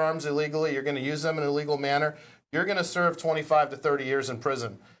firearms illegally, you're going to use them in an illegal manner, you're going to serve 25 to 30 years in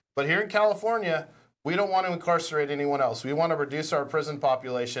prison. But here in California, we don't want to incarcerate anyone else. We want to reduce our prison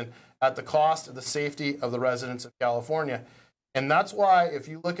population at the cost of the safety of the residents of California. And that's why if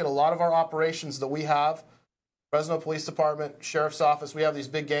you look at a lot of our operations that we have, Fresno Police Department, Sheriff's Office, we have these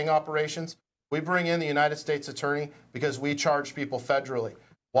big gang operations. We bring in the United States Attorney because we charge people federally.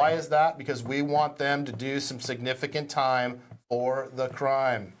 Why is that? Because we want them to do some significant time for the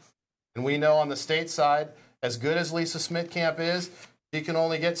crime. And we know on the state side, as good as Lisa Smith-Camp is, she can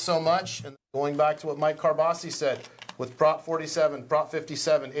only get so much. And going back to what Mike Carbasi said, with Prop 47, Prop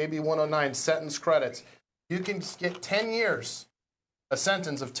 57, AB 109, sentence credits, you can get 10 years, a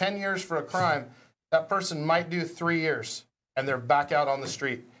sentence of 10 years for a crime. That person might do 3 years, and they're back out on the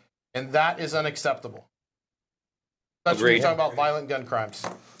street. And that is unacceptable. Especially when you're talking about violent gun crimes.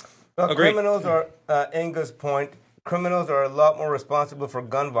 Well, criminals are, Inga's point, criminals are a lot more responsible for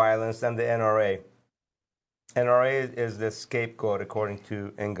gun violence than the NRA. NRA is the scapegoat, according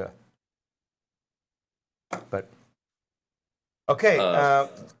to Inga. But, okay,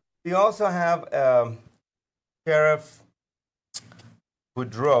 we also have Sheriff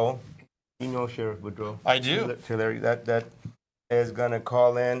Boudreau. You know Sheriff Boudreau. I do. That is going to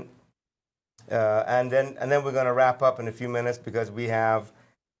call in, and then we're going to wrap up in a few minutes because we have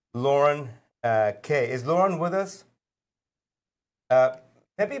Lauren K. Is Lauren with us?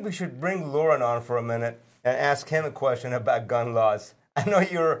 Maybe we should bring Lauren on for a minute and ask him a question about gun laws. I know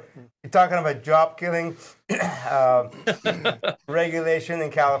you're talking about job killing regulation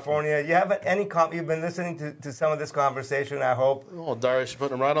in California. You have any you've been listening to some of this conversation, I hope. Oh, Darius, you're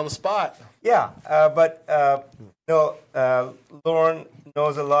putting him right on the spot. Yeah, but Lauren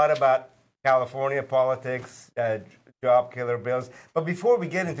knows a lot about California politics, job killer bills. But before we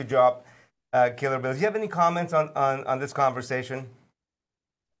get into job killer bills, do you have any comments on this conversation?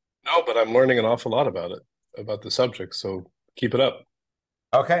 No, but I'm learning an awful lot about it, about the subject. So keep it up.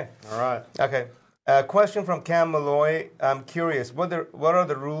 Okay. All right. Okay. Question from Cam Malloy. I'm curious, what are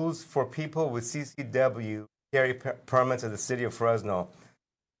the rules for people with CCW carry permits in the city of Fresno?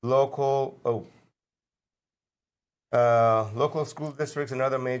 Local school districts and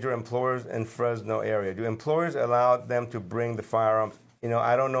other major employers in Fresno area. Do employers allow them to bring the firearms?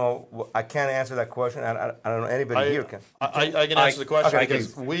 I don't know. I can't answer that question. I don't know anybody here can. I can answer the question okay,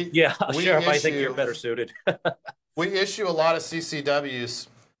 because we Sheriff, I think you're better suited. We issue a lot of CCWs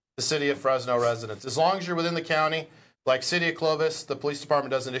to City of Fresno residents. As long as you're within the county, like City of Clovis, the police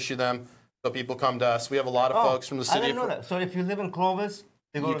department doesn't issue them, so people come to us. We have a lot of folks from the city. I didn't know that. So if you live in Clovis,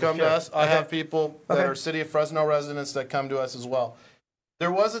 you come to us. I have people that are City of Fresno residents that come to us as well.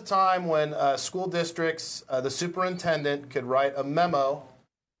 There was a time when school districts, the superintendent could write a memo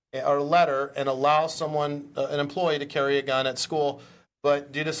or a letter and allow someone, an employee, to carry a gun at school.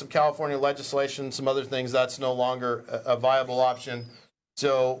 But due to some California legislation, some other things, that's no longer a viable option.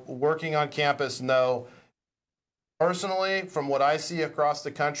 So working on campus, no. Personally, from what I see across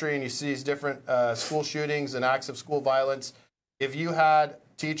the country, and you see these different school shootings and acts of school violence, if you had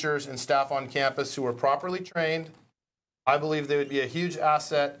teachers and staff on campus who were properly trained, I believe they would be a huge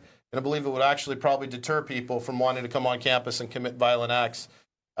asset, and I believe it would actually probably deter people from wanting to come on campus and commit violent acts.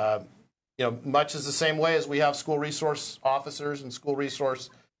 Much as the same way as we have school resource officers and school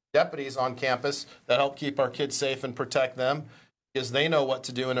resource deputies on campus that help keep our kids safe and protect them because they know what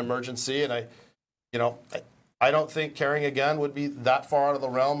to do in an emergency. And I don't think carrying a gun would be that far out of the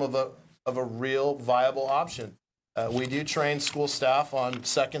realm of a real viable option. We do train school staff on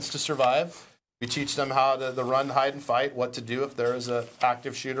seconds to survive. We teach them how to run, hide, and fight, what to do if there is an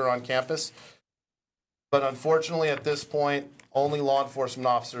active shooter on campus. But unfortunately, at this point, only law enforcement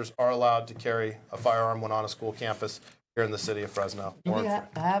officers are allowed to carry a firearm when on a school campus here in the city of Fresno. Do we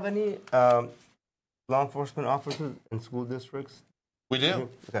have any law enforcement officers in school districts? We do.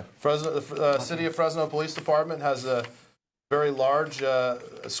 Okay. The City of Fresno Police Department has a very large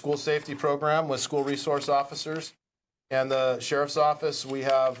school safety program with school resource officers. And the Sheriff's Office, we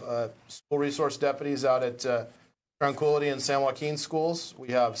have school resource deputies out at Tranquility and San Joaquin schools. We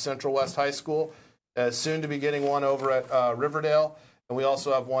have Central West High School, soon to be getting one over at Riverdale. And we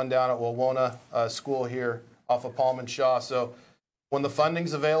also have one down at Wawona School here off of Palm and Shaw. So when the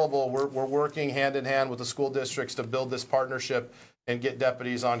funding's available, we're working hand in hand with the school districts to build this partnership and get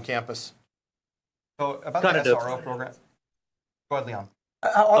deputies on campus. So about the SRO program. Go ahead, Leon.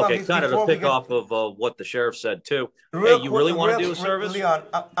 Okay, kind of to pick off of what the sheriff said too. Hey, you really want to do a service? Leon,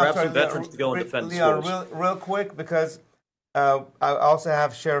 grab some veterans to go and defend Leon, schools. real quick, because I also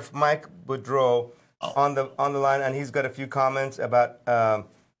have Sheriff Mike Boudreau on the line, and he's got a few comments about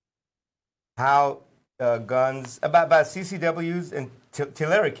how guns about CCWs in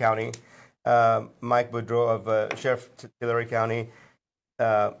Tulare County. Mike Boudreau of Sheriff Tulare County.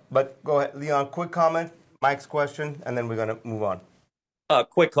 But go ahead, Leon. Quick comment. Mike's question, and then we're going to move on.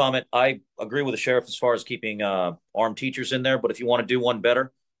 Quick comment. I agree with the sheriff as far as keeping armed teachers in there, but if you want to do one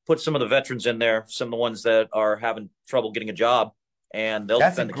better, put some of the veterans in there, some of the ones that are having trouble getting a job, and they'll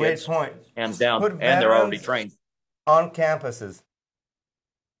defend the kids. That's a great point. Hands down, and they're already trained. On campuses.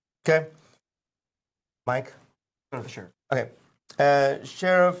 Okay. Mike? Sure. Okay.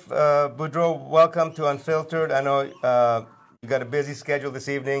 Sheriff Boudreau, welcome to Unfiltered. I know you got a busy schedule this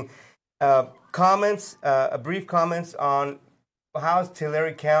evening. Brief comments on how's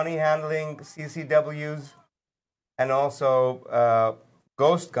Tulare County handling CCWs and also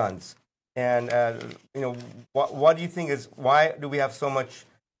ghost guns? And, what do you think why do we have so much,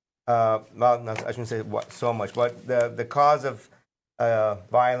 I shouldn't say so much, but the cause of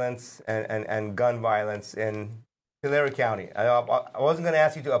violence and gun violence in Tulare County? I wasn't going to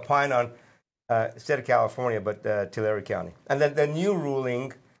ask you to opine on state of California, but Tulare County. And then the new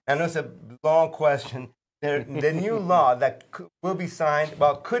ruling, I know it's a long question, the new law that could be signed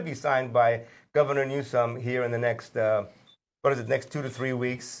by Governor Newsom here in the next, next 2 to 3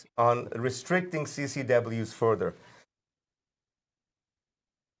 weeks on restricting CCWs further.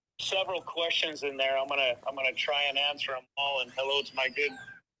 Several questions in there. I'm gonna try and answer them all. And hello to my good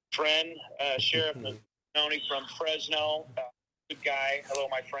friend, Sheriff Noni from Fresno. Good guy. Hello,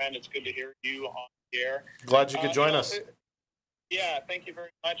 my friend. It's good to hear you on the air. Glad you could join us. Yeah, thank you very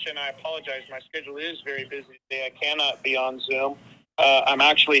much, and I apologize. My schedule is very busy today. I cannot be on Zoom. I'm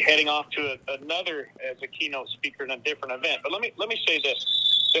actually heading off to another as a keynote speaker in a different event. But let me say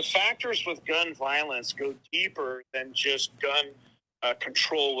this: the factors with gun violence go deeper than just gun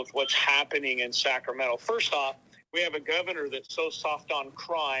control with what's happening in Sacramento. First off, we have a governor that's so soft on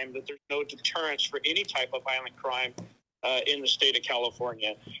crime that there's no deterrence for any type of violent crime in the state of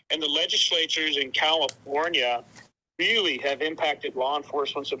California. And the legislatures in California really have impacted law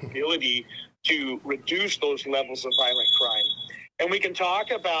enforcement's ability to reduce those levels of violent crime. And we can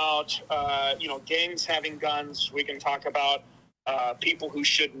talk about, gangs having guns. We can talk about people who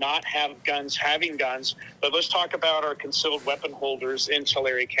should not have guns having guns. But let's talk about our concealed weapon holders in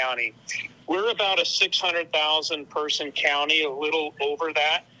Tulare County. We're about a 600,000 person county, a little over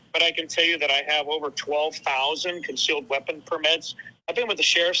that. But I can tell you that I have over 12,000 concealed weapon permits. I've been with the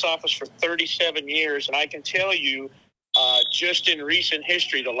sheriff's office for 37 years, and I can tell you just in recent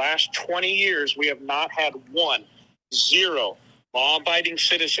history, the last 20 years, we have not had zero law-abiding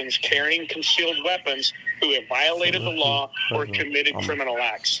citizens carrying concealed weapons who have violated the law or committed criminal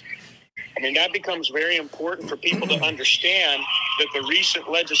acts. I mean, that becomes very important for people to understand that the recent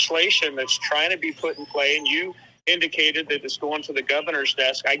legislation that's trying to be put in play, and you indicated that it's going to the governor's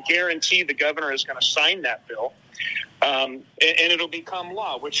desk. I guarantee the governor is going to sign that bill, and it'll become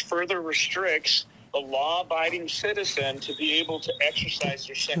law, which further restricts the law-abiding citizen to be able to exercise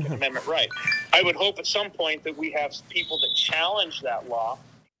their Second Amendment right. I would hope at some point that we have people that challenge that law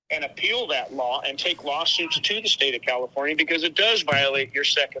and appeal that law and take lawsuits to the state of California because it does violate your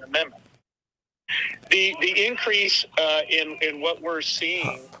Second Amendment. The increase in what we're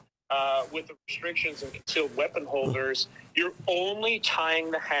seeing with the restrictions and concealed weapon holders, you're only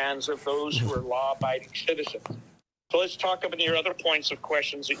tying the hands of those who are law-abiding citizens. So let's talk about your other points of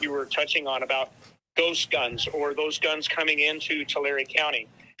questions that you were touching on about ghost guns or those guns coming into Tulare County.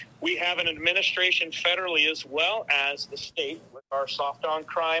 We have an administration federally as well as the state with our soft on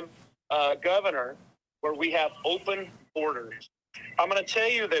crime governor where we have open borders. I'm going to tell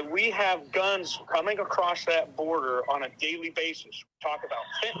you that we have guns coming across that border on a daily basis. We talk about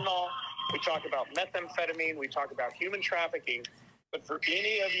fentanyl, we talk about methamphetamine, we talk about human trafficking. But for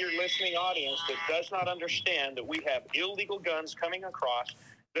any of your listening audience that does not understand that we have illegal guns coming across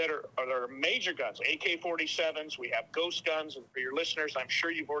that are major guns, AK-47s, we have ghost guns, and for your listeners, I'm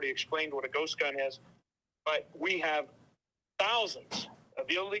sure you've already explained what a ghost gun is, but we have thousands of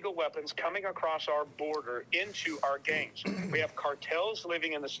illegal weapons coming across our border into our gangs. We have cartels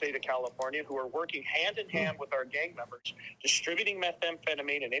living in the state of California who are working hand in hand with our gang members, distributing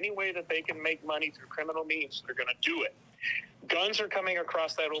methamphetamine in any way that they can make money through criminal means. They're going to do it. Guns are coming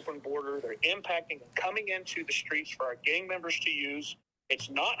across that open border. They're impacting and coming into the streets for our gang members to use. It's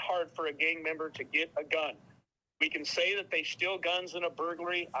not hard for a gang member to get a gun. We can say that they steal guns in a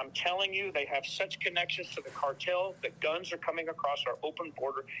burglary. I'm telling you, they have such connections to the cartel that guns are coming across our open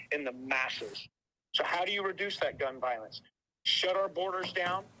border in the masses. So how do you reduce that gun violence? Shut our borders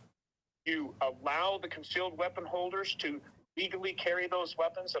down. You allow the concealed weapon holders to legally carry those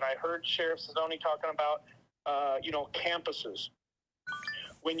weapons. And I heard Sheriff Sidoni talking about, campuses.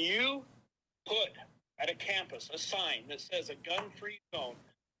 When you put at a campus a sign that says a gun-free zone,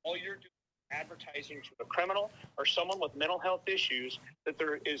 all you're doing is advertising to a criminal or someone with mental health issues that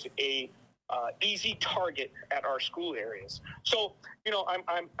there is a easy target at our school areas. So,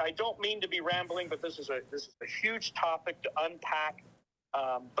 I don't mean to be rambling, but this is a huge topic to unpack.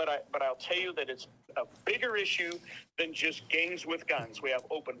 But I'll tell you that it's a bigger issue than just gangs with guns. We have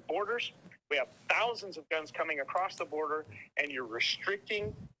open borders. We have thousands of guns coming across the border, and you're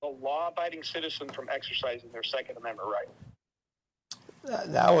restricting the law-abiding citizen from exercising their Second Amendment right.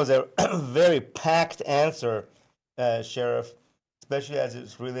 That was a very packed answer, Sheriff, especially as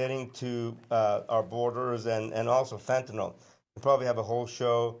it's relating to our borders and also fentanyl. We'll probably have a whole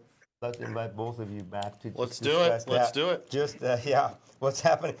show. Let's invite both of you back to Let's discuss do it. Let's do it. Just, what's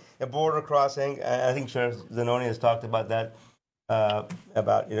happening at border crossing. I think Sheriff Zanoni has talked about that.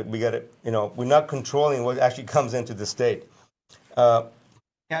 We got to, we're not controlling what actually comes into the state.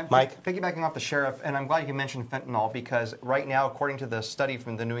 Mike? Piggybacking off the sheriff, and I'm glad you mentioned fentanyl because right now, according to the study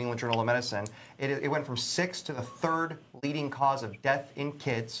from the New England Journal of Medicine, it went from 6th to the 3rd leading cause of death in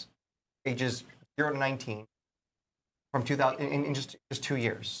kids ages 0 to 19 from 2000 in just 2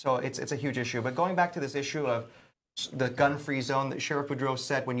 years. So it's a huge issue. But going back to this issue of the gun-free zone that Sheriff Boudreau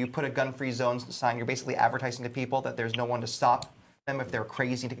said, when you put a gun-free zone sign, you're basically advertising to people that there's no one to stop them if they're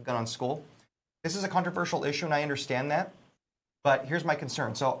crazy to get a gun on school. This is a controversial issue, and I understand that. But here's my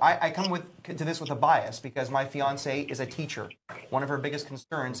concern. So I come to this with a bias because my fiance is a teacher. One of her biggest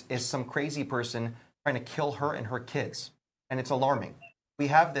concerns is some crazy person trying to kill her and her kids. And it's alarming. We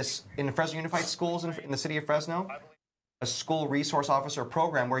have this in Fresno Unified Schools in the city of Fresno, a school resource officer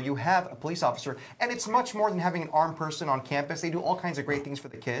program where you have a police officer. And it's much more than having an armed person on campus. They do all kinds of great things for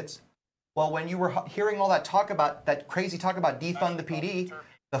the kids. Well, when you were hearing all that talk about, that crazy talk about defund the PD,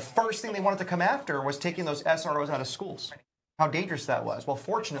 the first thing they wanted to come after was taking those SROs out of schools. How dangerous that was. Well,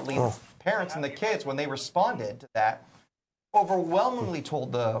 fortunately, the parents and the kids, when they responded to that, overwhelmingly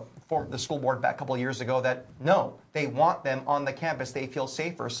told the school board back a couple of years ago that no, they want them on the campus. They feel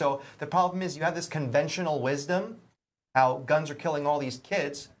safer. So the problem is you have this conventional wisdom, how guns are killing all these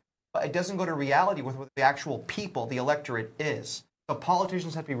kids, but it doesn't go to reality with what the actual people, the electorate, is. So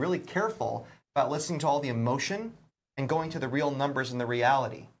politicians have to be really careful about listening to all the emotion and going to the real numbers and the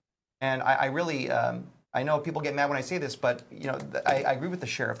reality. And I really... I know people get mad when I say this, but I agree with the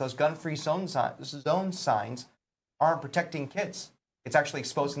sheriff. Those gun-free zone signs aren't protecting kids. It's actually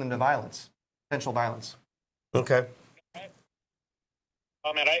exposing them to violence, potential violence. Okay.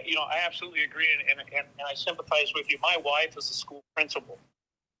 And I absolutely agree, and I sympathize with you. My wife is a school principal,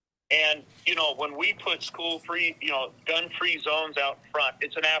 and when we put school-free, gun-free zones out front,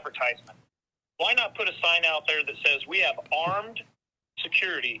 it's an advertisement. Why not put a sign out there that says we have armed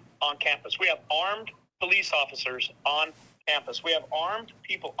security on campus? We have armed police officers on campus. We have armed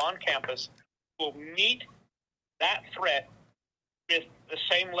people on campus who will meet that threat with the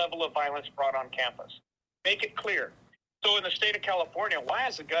same level of violence brought on campus. Make it clear. So in the state of California, why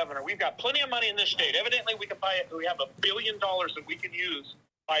as a governor, we've got plenty of money in this state. Evidently, we have $1 billion that we could use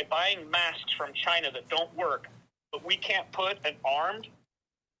by buying masks from China that don't work, but we can't put an armed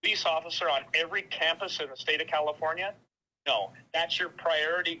police officer on every campus in the state of California? No, that's your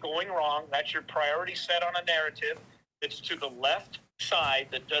priority going wrong. That's your priority set on a narrative that's to the left side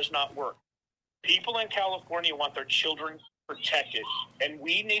that does not work. People in California want their children protected, and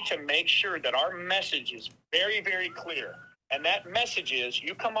we need to make sure that our message is very, very clear. And that message is,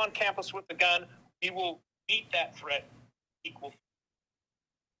 you come on campus with a gun, we will meet that threat equal.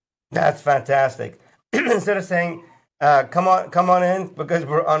 That's fantastic. Instead of saying, come on in because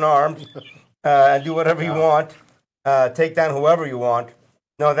we're unarmed, and do whatever you want. Take down whoever you want.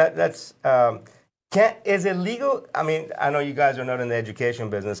 No, that's is it legal? I mean, I know you guys are not in the education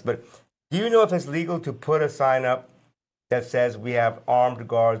business, but do you know if it's legal to put a sign up that says we have armed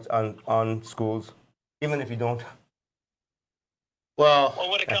guards on schools, even if you don't? Well,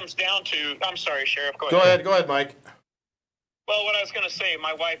 what it comes down to, I'm sorry, Sheriff, go ahead. Go ahead, Mike. Well, what I was going to say,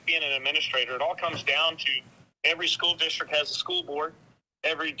 my wife being an administrator, it all comes down to every school district has a school board.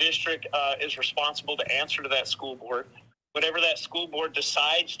 Every district is responsible to answer to that school board. Whatever that school board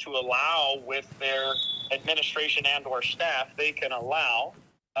decides to allow with their administration and or staff, they can allow.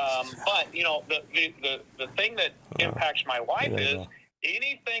 But, the thing that impacts my wife is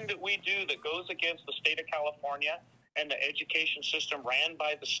anything that we do that goes against the state of California and the education system ran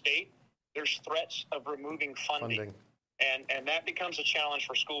by the state, there's threats of removing funding. And that becomes a challenge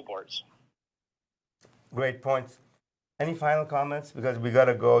for school boards. Great points. Any final comments? Because we got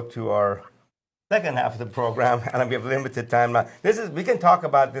to go to our second half of the program, and we have limited time now. We can talk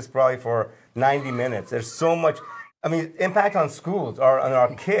about this probably for 90 minutes. There's so much. I mean, impact on schools or on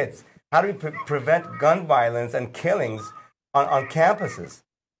our kids. How do we prevent gun violence and killings on campuses?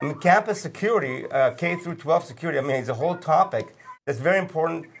 I mean, campus security, K through 12 security. I mean, it's a whole topic that's very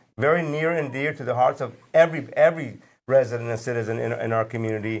important, very near and dear to the hearts of every resident and citizen in our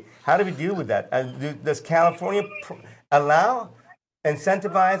community. How do we deal with that? Does California allow,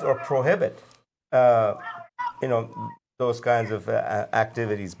 incentivize, or prohibit, those kinds of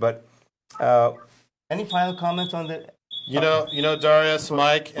activities? But any final comments on that? Darius,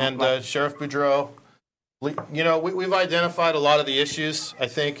 Mike, and Sheriff Boudreau, we've identified a lot of the issues. I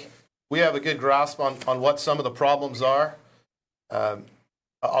think we have a good grasp on what some of the problems are.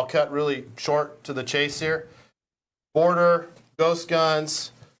 I'll cut really short to the chase here. Border, ghost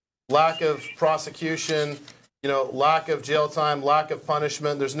guns, lack of prosecution, lack of jail time, lack of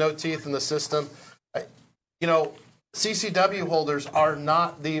punishment. There's no teeth in the system. CCW holders are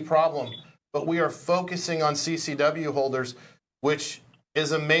not the problem, but we are focusing on CCW holders, which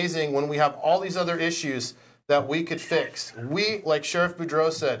is amazing when we have all these other issues that we could fix. We, like Sheriff Boudreau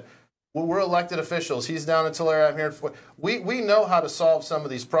said, we're elected officials. He's down in Tulare, I'm here. We know how to solve some of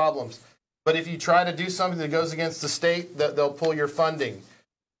these problems. But if you try to do something that goes against the state, they'll pull your funding.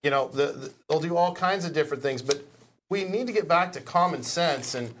 They'll do all kinds of different things. But we need to get back to common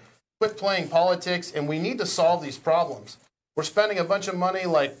sense and quit playing politics, and we need to solve these problems. We're spending a bunch of money,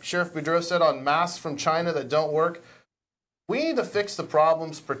 like Sheriff Boudreau said, on masks from China that don't work. We need to fix the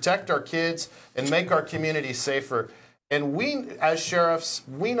problems, protect our kids, and make our communities safer. And we, as sheriffs,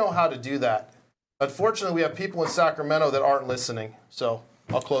 we know how to do that. Unfortunately, we have people in Sacramento that aren't listening. So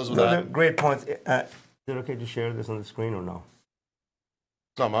I'll close with Those that. are great points. Is it okay to share this on the screen or no?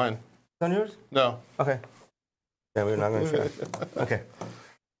 It's not mine. It's on yours? No. Okay. Yeah, we're not going to share it. Okay.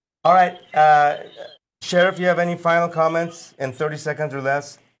 All right. Sheriff, you have any final comments in 30 seconds or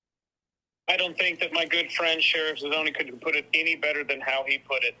less? I don't think that my good friend Sheriff Zanoni could put it any better than how he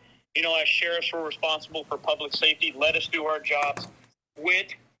put it. You know, as sheriffs, we're responsible for public safety. Let us do our jobs.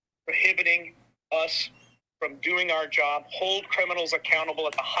 Quit prohibiting us from doing our job. Hold criminals accountable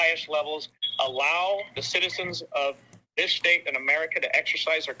at the highest levels. Allow the citizens of this state and America to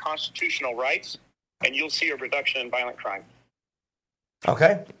exercise their constitutional rights, and you'll see a reduction in violent crime.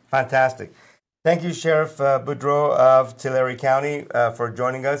 Okay. Fantastic. Thank you, Sheriff Boudreau of Tulare County, for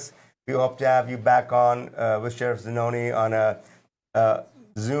joining us. We hope to have you back on with Sheriff Zanoni on a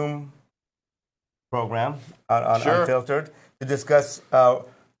Zoom program on Sure. Unfiltered to discuss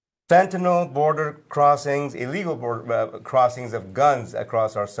fentanyl border crossings, illegal border crossings of guns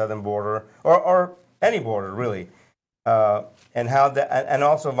across our southern border or any border really, and how and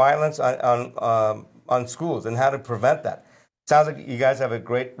also violence on schools and how to prevent that. Sounds like you guys have a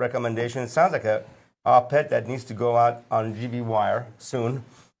great recommendation. It sounds like a op-ed that needs to go out on GV Wire soon.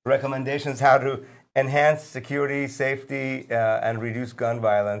 Recommendations how to enhance security, safety, and reduce gun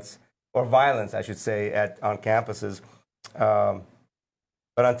violence, or violence, I should say, on campuses. But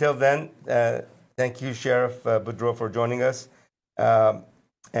until then, thank you, Sheriff Boudreau, for joining us.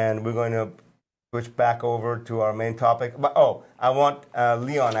 And we're going to switch back over to our main topic. But, I want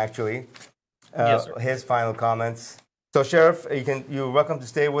Leon, actually, Yes, sir. his final comments. So, Sheriff, you're welcome to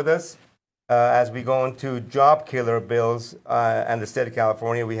stay with us. As we go into job killer bills and the state of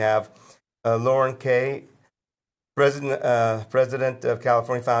California, we have Lauren Kay, President of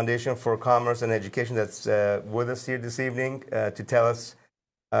California Foundation for Commerce and Education, that's with us here this evening to tell us.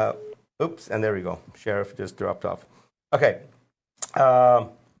 Oops, and there we go. Sheriff just dropped off. Okay. Let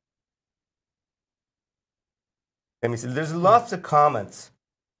me see. There's lots of comments.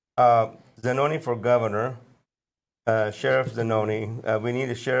 Zanoni for governor. Sheriff Zanoni, we need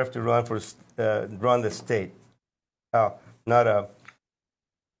a sheriff to run the state. Oh, not a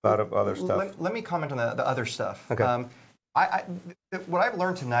lot of other stuff. Let me comment on the other stuff. Okay. What I've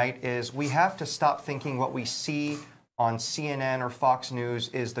learned tonight is we have to stop thinking what we see on CNN or Fox News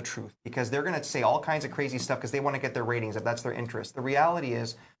is the truth, because they're going to say all kinds of crazy stuff because they want to get their ratings if that's their interest. The reality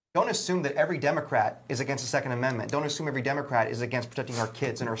is, don't assume that every Democrat is against the Second Amendment. Don't assume every Democrat is against protecting our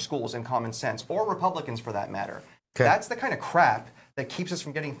kids and our schools and common sense, or Republicans for that matter. Okay. That's the kind of crap that keeps us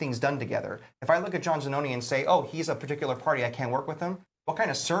from getting things done together. If I look at John Zanoni and say, oh, he's a particular party, I can't work with him, what kind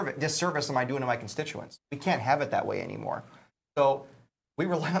of disservice am I doing to my constituents? We can't have it that way anymore. So we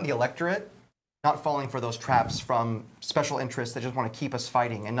rely on the electorate not falling for those traps from special interests that just want to keep us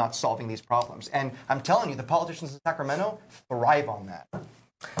fighting and not solving these problems. And I'm telling you, the politicians in Sacramento thrive on that.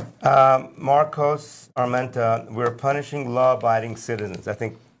 Marcos Armenta, we're punishing law-abiding citizens. I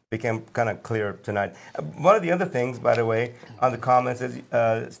think became kind of clear tonight. One of the other things, by the way, on the comments is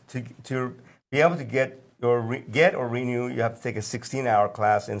to be able to get or renew, you have to take a 16-hour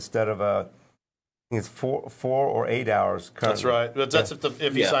class instead of I think it's 4 or 8 hours currently. That's right. But that's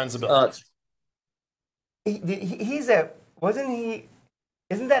if he signs the bill.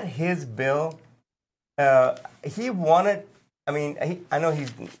 Isn't that his bill? He wanted, I know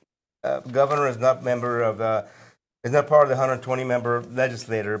he's governor is not member of is not part of the 120-member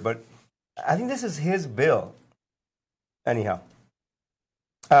legislature, but I think this is his bill. Anyhow,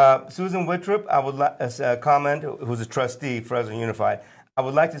 Susan Wittrup, I would comment, who's a trustee, Fresno Unified. I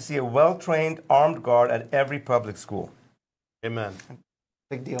would like to see a well-trained armed guard at every public school. Amen.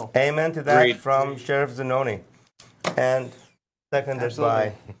 Big deal. Amen to that. Agreed. From Sheriff Zanoni, and seconded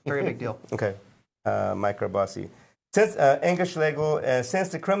Absolutely. by Very big deal. okay, Mike Rabasi. Since Inga Schlegel, since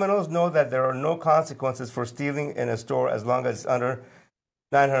the criminals know that there are no consequences for stealing in a store as long as it's under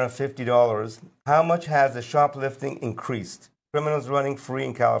 $950, how much has the shoplifting increased? Criminals running free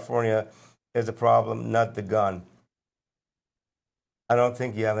in California is a problem, not the gun. I don't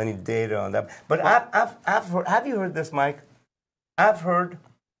think you have any data on that. But I've heard, have you heard this, Mike? I've heard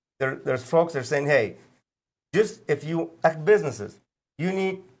there's folks that are saying, hey, just if you, like businesses, you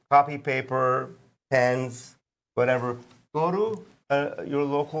need copy paper, pens, whatever, go to your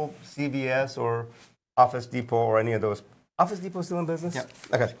local CVS or Office Depot or any of those. Office Depot still in business? Yep.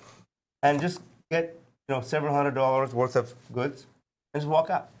 Okay. And just get several $100s worth of goods and just walk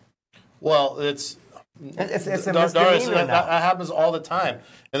out. Well, It's a Darius, misdemeanor now. that happens all the time.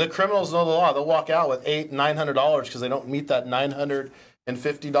 And the criminals know the law. They'll walk out with $900 because they don't meet that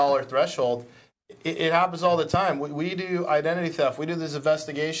 $950 threshold. It happens all the time. We do identity theft. We do these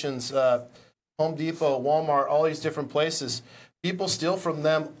investigations, Home Depot, Walmart, all these different places. People steal from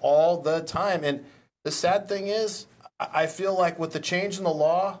them all the time. And the sad thing is, I feel like with the change in the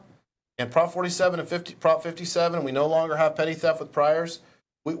law and Prop 47 and Prop 57, we no longer have petty theft with priors.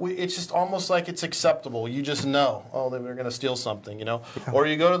 It's just almost like it's acceptable. You just know, oh, then we're going to steal something, you know. Or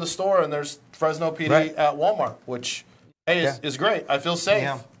you go to the store and there's Fresno PD at Walmart, which, hey, is great. I feel safe.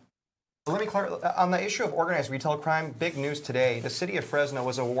 Yeah. Well, let me clarify. On the issue of organized retail crime, big news today. The city of Fresno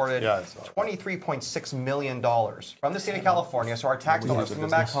was awarded $23.6 million from the state of California. So our tax dollars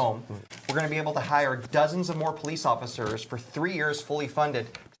coming back home. We're going to be able to hire dozens of more police officers for 3 years fully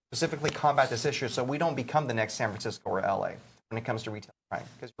funded to specifically combat this issue so we don't become the next San Francisco or LA when it comes to retail crime.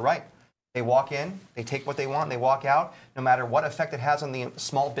 Because you're right. They walk in, they take what they want, they walk out, no matter what effect it has on the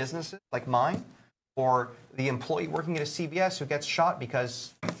small businesses like mine, or the employee working at a CVS who gets shot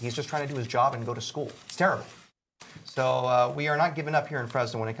because he's just trying to do his job and go to school. It's terrible. So we are not giving up here in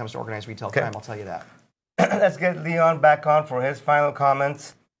Fresno when it comes to organized retail crime, I'll tell you that. Let's get Leon back on for his final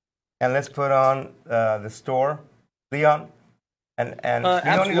comments, and let's put on the store. Leon, and we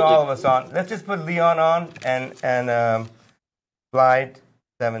don't need all of us on. Let's just put Leon on and slide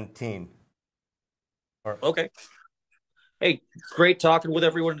 17. Okay. Hey, great talking with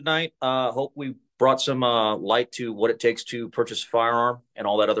everyone tonight. Hope we brought some light to what it takes to purchase a firearm and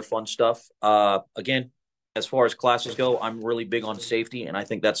all that other fun stuff. Again, as far as classes go, I'm really big on safety, and I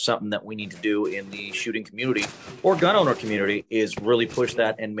think that's something that we need to do in the shooting community or gun owner community is really push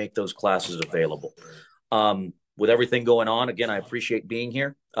that and make those classes available. With everything going on, again, I appreciate being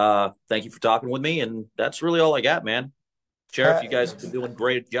here. Thank you for talking with me, and that's really all I got, man. Sheriff, you guys have been doing a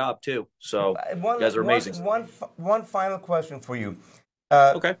great job, too. So you guys are amazing. One final question for you.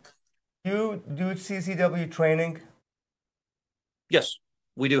 Okay. You do CCW training? Yes,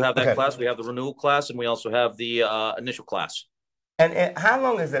 we do have that class. We have the renewal class, and we also have the initial class. And how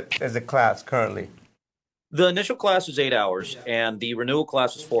long is the class currently? The initial class is 8 hours, and the renewal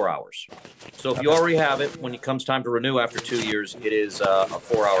class is 4 hours. So if you already have it, when it comes time to renew after 2 years, it is a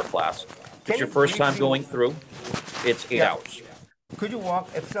 4-hour class. If it's your first time going through, it's 8 hours. Could you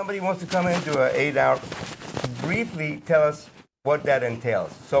if somebody wants to come into an 8-hour, briefly tell us what that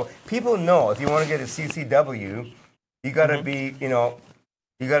entails. So people know if you want to get a CCW, you got to be, you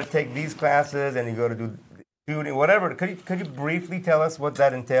got to take these classes and you got to do shooting, whatever. Could you briefly tell us what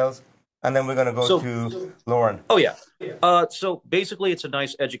that entails? And then we're going to go to Lauren. Oh, yeah. So basically, it's a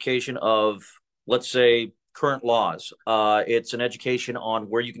nice education of, let's say, current laws. It's an education on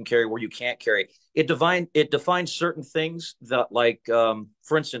where you can carry, where you can't carry. It defines certain things that, like,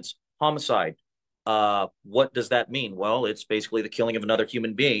 for instance, homicide. What does that mean? Well, it's basically the killing of another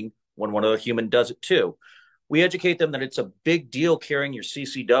human being when one other human does it too. We educate them that it's a big deal carrying your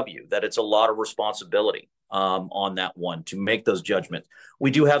CCW, that it's a lot of responsibility on that one to make those judgments. We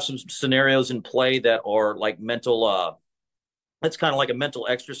do have some scenarios in play that are like mental, it's kind of like a mental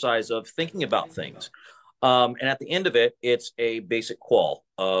exercise of thinking about things. And at the end of it, it's a basic qual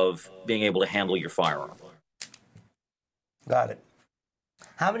of being able to handle your firearm. Got it.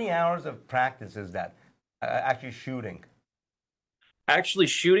 How many hours of practice is that? Actually shooting? Actually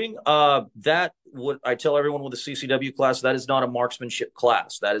shooting, that what I tell everyone with a CCW class, that is not a marksmanship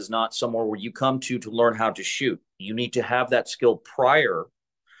class. That is not somewhere where you come to learn how to shoot. You need to have that skill prior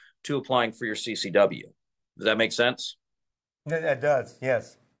to applying for your CCW. Does that make sense? That does,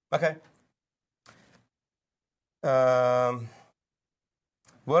 yes. Okay.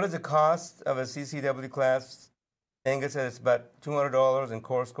 What is the cost of a CCW class? Angus said it's about $200 in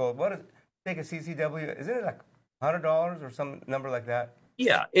course code. What is take a CCW? Isn't it like $100 or some number like that?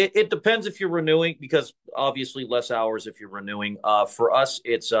 Yeah, it depends if you're renewing, because obviously less hours if you're renewing. For us,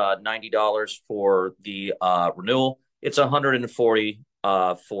 it's $90 for the renewal. It's $140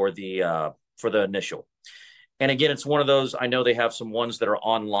 for the initial. And again, it's one of those. I know they have some ones that are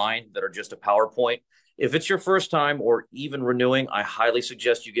online that are just a PowerPoint. If it's your first time or even renewing, I highly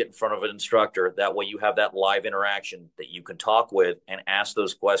suggest you get in front of an instructor. That way you have that live interaction that you can talk with and ask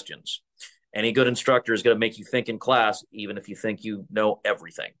those questions. Any good instructor is going to make you think in class, even if you think you know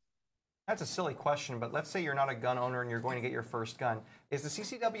everything. That's a silly question, but let's say you're not a gun owner and you're going to get your first gun. Is the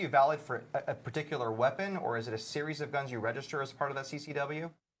CCW valid for a particular weapon, or is it a series of guns you register as part of that CCW?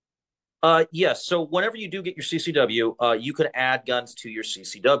 Yes. So whenever you do get your CCW, you can add guns to your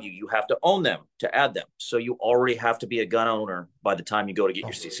CCW. You have to own them to add them. So you already have to be a gun owner by the time you go to get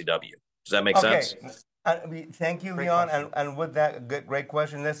your CCW. Does that make sense? Thank you, Great Leon. question. And with that great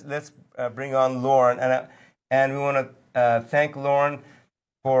question, let's bring on Lauren, and we want to thank Lauren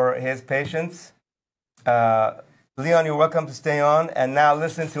for his patience. Leon, you're welcome to stay on, and now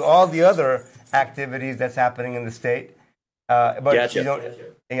listen to all the other activities that's happening in the state. But Gotcha. you don't.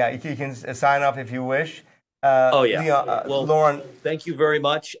 Yeah, you can sign off if you wish. Oh, yeah. Leon, Well, Lauren. thank you very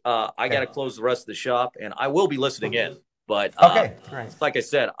much. I got to close the rest of the shop, and I will be listening in. But Okay, Great. like I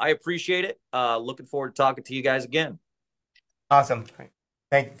said, I appreciate it. Looking forward to talking to you guys again. awesome.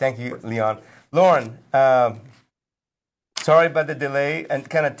 Thank you, Leon. Lauren, sorry about the delay, and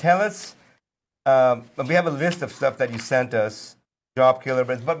kind of tell us. We have a list of stuff that you sent us, job killer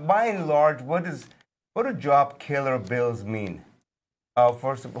bills. But by and large, what do job killer bills mean?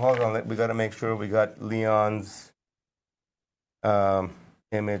 First, hold on. We got to make sure we got Leon's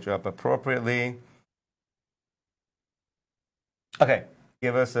image up appropriately. Okay,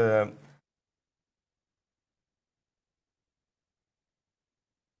 give us a.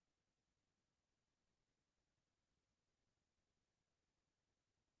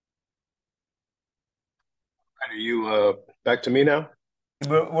 Are you back to me now?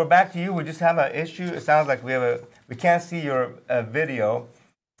 We're back to you. We just have an issue. It sounds like we can't see your video.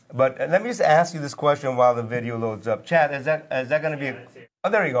 But let me just ask you this question while the video loads up. Chad, is that going to be? Oh,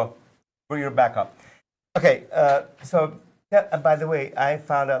 there you go. You're back up. Okay. So, by the way, I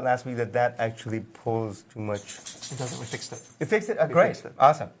found out last week that actually pulls too much. It doesn't. We fixed it. You fixed it? We Great. fixed it.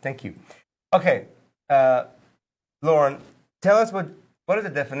 Awesome. Thank you. Okay. Lauren, tell us what is the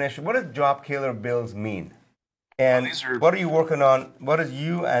definition? What does job killer bills mean? And what are you working on? What is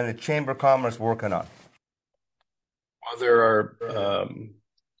you and the Chamber of Commerce working on? Well, there are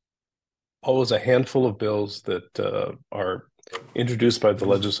always a handful of bills that are introduced by the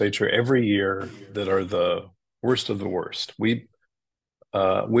legislature every year that are the worst of the worst. We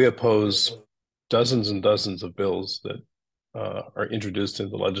oppose dozens and dozens of bills that are introduced in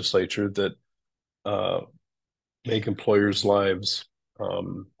the legislature that make employers' lives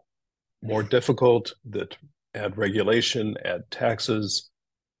more difficult, that add regulation, add taxes,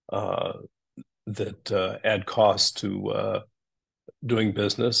 that add costs to doing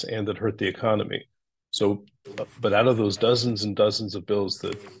business, and that hurt the economy. So, but out of those dozens and dozens of bills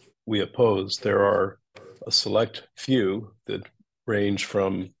that we oppose, there are a select few that range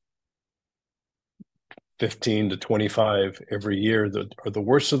from 15 to 25 every year that are the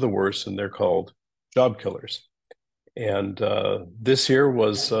worst of the worst, and they're called job killers. And this year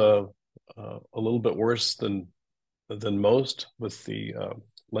was a little bit worse than most, with the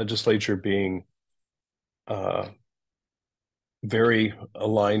legislature being very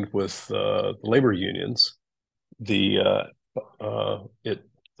aligned with the labor unions. The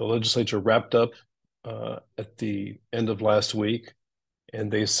legislature wrapped up at the end of last week,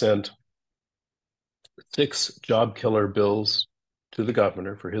 and they sent 6 job killer bills to the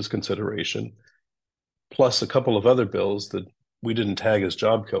governor for his consideration, plus a couple of other bills that we didn't tag as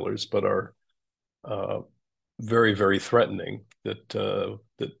job killers, but are very, very threatening that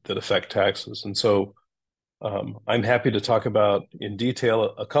affect taxes. And so I'm happy to talk about in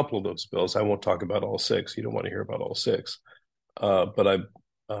detail a couple of those bills. I won't talk about all 6. You don't want to hear about all 6, but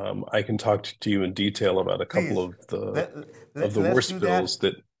I can talk to you in detail about a couple of the worst bills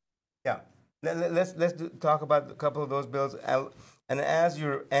that. Yeah, let's talk about a couple of those bills. And as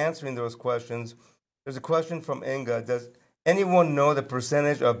you're answering those questions, there's a question from Inga. Does anyone know the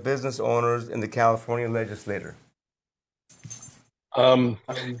percentage of business owners in the California legislature?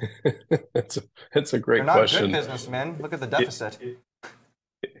 It's a great They're not question. good businessmen. Look at the deficit.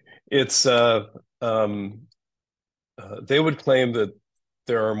 It's they would claim that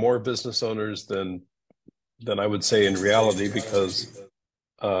there are more business owners than I would say in reality, because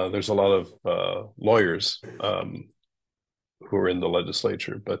there's a lot of lawyers who are in the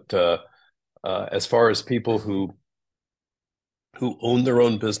legislature. But as far as people who own their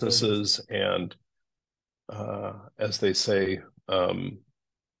own businesses and, as they say,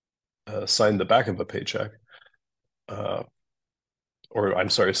 sign the back of a paycheck, or I'm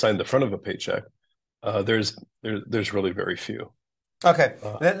sorry, sign the front of a paycheck, there's really very few. Okay,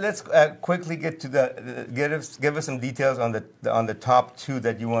 let's quickly get to give us some details on the top 2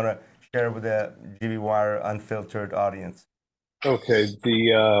 that you want to share with the GB Wire Unfiltered audience. Okay,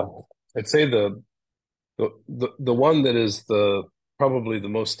 I'd say the one that is probably the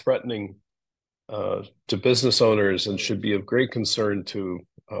most threatening to business owners and should be of great concern to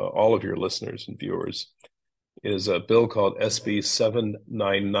all of your listeners and viewers is a bill called SB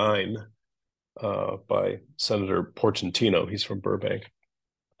 799 by Senator Porcentino. He's from Burbank.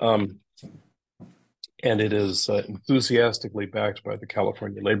 and it is enthusiastically backed by the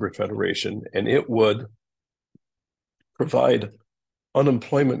California Labor Federation, and it would provide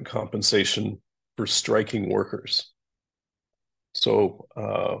unemployment compensation for striking workers. So,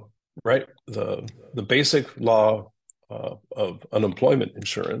 right, the basic law of unemployment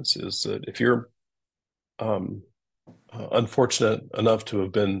insurance is that if you're unfortunate enough to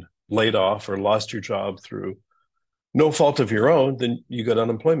have been laid off or lost your job through no fault of your own, then you get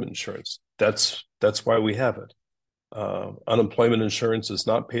unemployment insurance. That's why we have it. Unemployment insurance is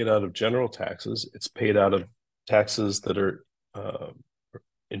not paid out of general taxes. It's paid out of taxes that are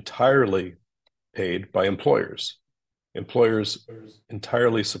entirely paid by employers. Employers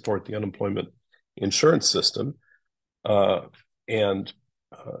entirely support the unemployment insurance system, and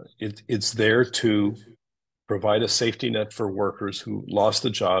it's there to provide a safety net for workers who lost the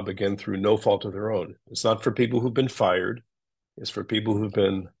job, again, through no fault of their own. It's not for people who've been fired. It's for people who've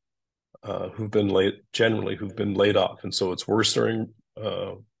been laid off. And so it's worse during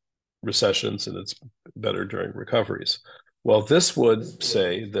recessions and it's better during recoveries. Well, this would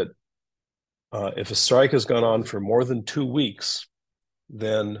say that if a strike has gone on for more than 2 weeks,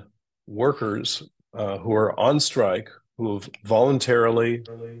 then workers who are on strike, who have voluntarily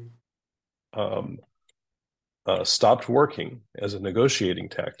stopped working as a negotiating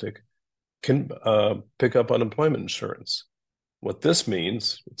tactic, can pick up unemployment insurance. What this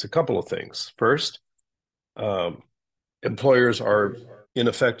means, it's a couple of things. First, employers are in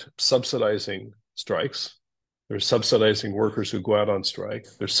effect subsidizing strikes. They're subsidizing workers who go out on strike.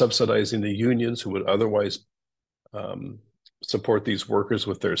 They're subsidizing the unions who would otherwise support these workers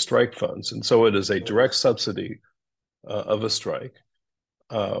with their strike funds. And so it is a direct subsidy of a strike.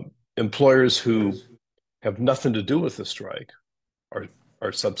 Employers who have nothing to do with the strike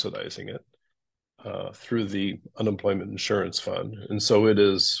are subsidizing it through the unemployment insurance fund. And so it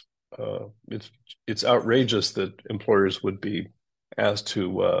is it's outrageous that employers would be asked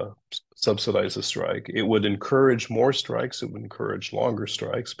to subsidize a strike. It would encourage more strikes. It would encourage longer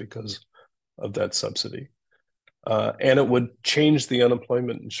strikes because of that subsidy. And it would change the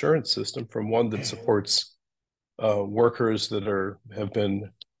unemployment insurance system from one that supports workers that have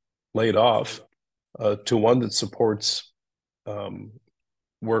been laid off to one that supports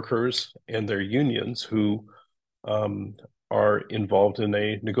workers and their unions who are involved in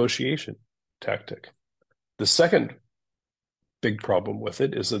a negotiation tactic. The second big problem with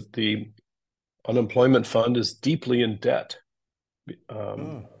it is that the unemployment fund is deeply in debt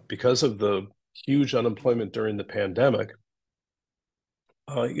because of the huge unemployment during the pandemic.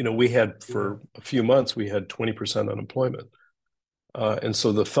 We had for a few months, we had 20% unemployment. And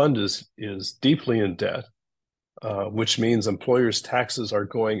so the fund is deeply in debt, which means employers' taxes are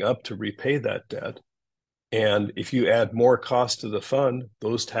going up to repay that debt. And if you add more cost to the fund,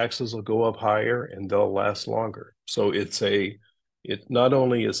 those taxes will go up higher and they'll last longer. So it not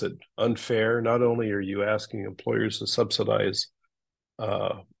only is it unfair, not only are you asking employers to subsidize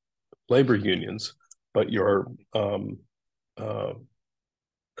labor unions, but you're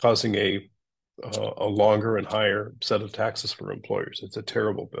causing a longer and higher set of taxes for employers. It's a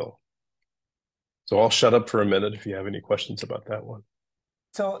terrible bill. So I'll shut up for a minute if you have any questions about that one.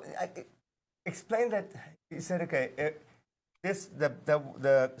 So explain that. You said, okay,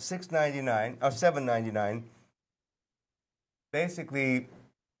 the $6.99 or $7.99, basically,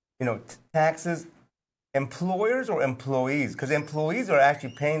 taxes, employers or employees? Because employees are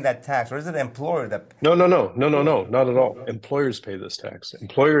actually paying that tax, or is it employer that? No, not at all. Employers pay this tax.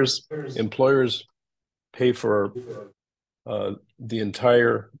 Employers pay for the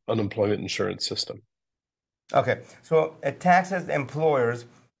entire unemployment insurance system. Okay, so it taxes employers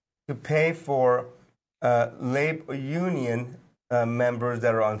to pay for labor union members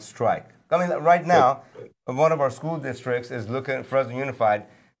that are on strike. I mean, right now, one of our school districts is looking, Fresno Unified,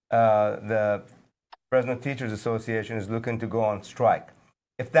 the Fresno Teachers Association is looking to go on strike.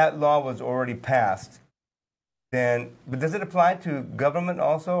 If that law was already passed, then, but does it apply to government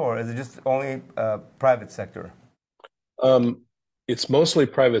also, or is it just only private sector? It's mostly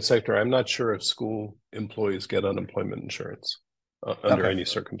private sector. I'm not sure if school employees get unemployment insurance under any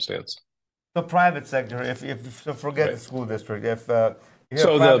circumstance. So private sector, if so forget the school district. If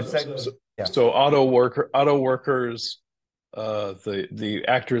so auto workers, the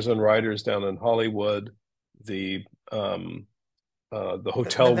actors and writers down in Hollywood, the hotel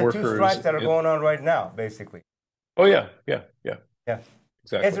workers. The two strikes that are going on right now, basically. Oh yeah, exactly.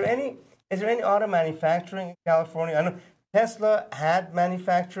 Is there any auto manufacturing in California? I know Tesla had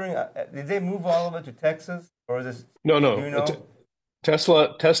manufacturing. Did they move all of it to Texas, or is this? No. Do you know?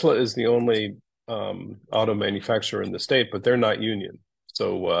 Tesla is the only auto manufacturer in the state, but they're not union.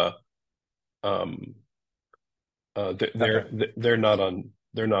 So They're not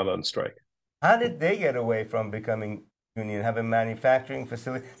on strike. How did they get away from becoming union, have a manufacturing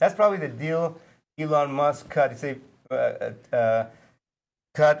facility? That's probably the deal Elon Musk cut. He said,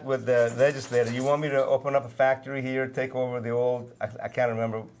 cut with the legislator. You want me to open up a factory here, take over the old, I can't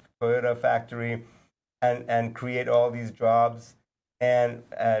remember, Toyota factory, and create all these jobs and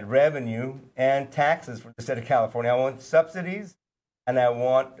revenue and taxes for the state of California. I want subsidies and I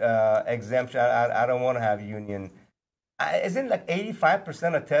want exemption. I don't want to have union. Isn't like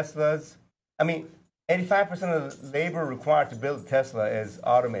 85% of Teslas, 85% of the labor required to build a Tesla is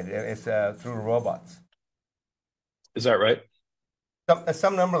automated. It's through robots. Is that right?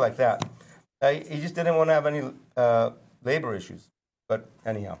 Some number like that. He just didn't want to have any labor issues. But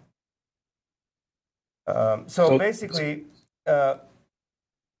anyhow. So basically, that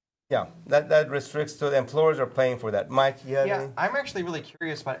restricts to the employers are paying for that. Mike, you had any? I'm actually really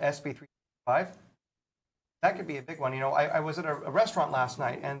curious about SB 365. That could be a big one. I was at a restaurant last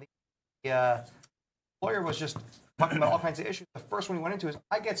night, and the lawyer was just talking about all kinds of issues. The first one he went into is,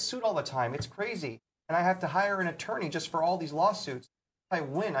 I get sued all the time. It's crazy. And I have to hire an attorney just for all these lawsuits. If I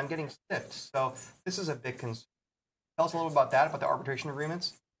win, I'm getting stiffed. So this is a big concern. Tell us a little about that, about the arbitration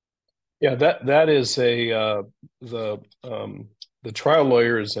agreements. Yeah, that is the trial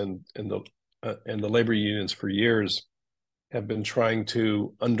lawyers and the labor unions for years have been trying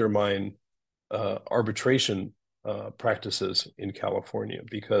to undermine arbitration practices in California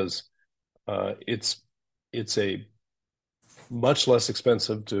because it's a much less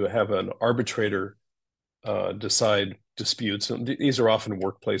expensive to have an arbitrator decide disputes. And these are often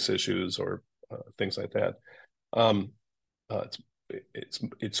workplace issues or things like that.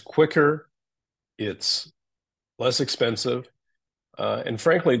 It's quicker, it's less expensive, and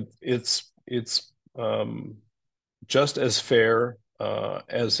frankly, it's just as fair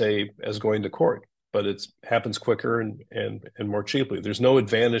as going to court, but it happens quicker and more cheaply. There's no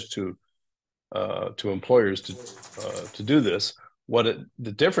advantage to employers to do this.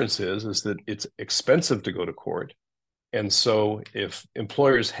 The difference is that it's expensive to go to court, and so if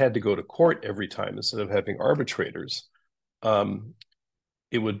employers had to go to court every time instead of having arbitrators,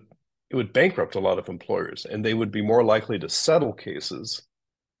 it would bankrupt a lot of employers, and they would be more likely to settle cases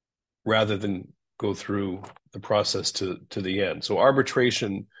rather than go through the process to the end. So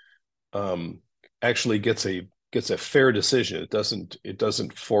arbitration actually gets a fair decision. It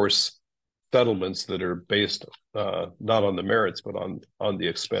doesn't force settlements that are based not on the merits but on the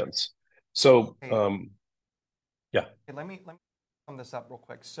expense. So yeah. Okay, let me sum this up real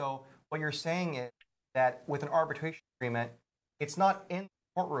quick. So what you're saying is that with an arbitration agreement, it's not in the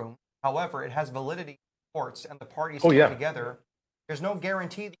courtroom. However, it has validity in courts, and the parties come together. There's no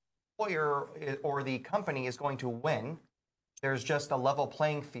guarantee the employer or the company is going to win. There's just a level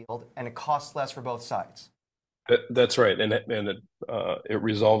playing field, and it costs less for both sides. That's right, and it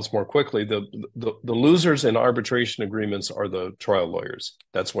resolves more quickly. The losers in arbitration agreements are the trial lawyers.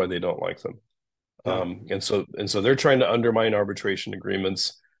 That's why they don't like them, and so they're trying to undermine arbitration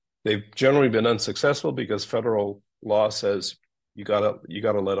agreements. They've generally been unsuccessful because federal law says you gotta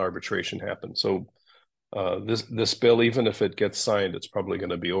let arbitration happen. So this bill, even if it gets signed, it's probably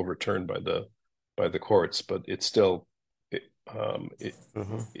going to be overturned by the courts. But it's still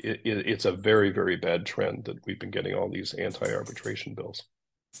it's a very, very bad trend that we've been getting all these anti-arbitration bills.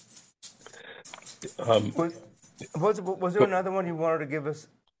 Was there another one you wanted to give us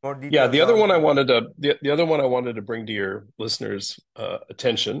more details? Yeah, the other one I wanted to bring to your listeners'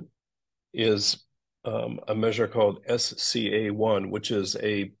 attention is a measure called SCA1, which is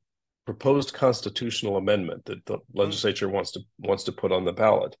a proposed constitutional amendment that the legislature wants to put on the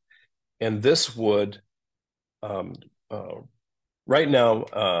ballot, and this would right now,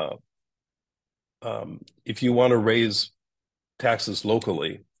 if you want to raise taxes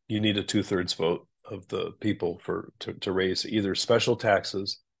locally, you need a 2/3 vote of the people to raise either special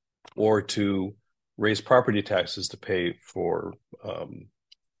taxes or to raise property taxes to pay for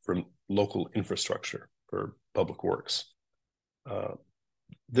local infrastructure for public works.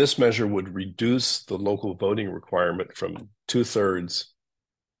 This measure would reduce the local voting requirement from 2/3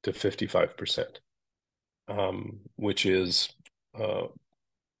 to 55%, which is,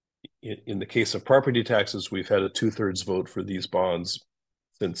 in the case of property taxes, we've had a 2/3 vote for these bonds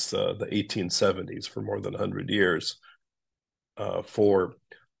since the 1870s, for more than 100 years. For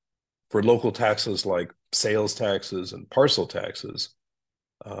local taxes like sales taxes and parcel taxes,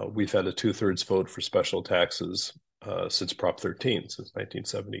 we've had a 2/3 vote for special taxes since Prop 13, since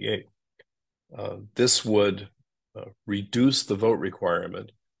 1978. This would reduce the vote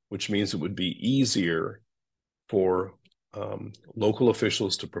requirement, which means it would be easier for local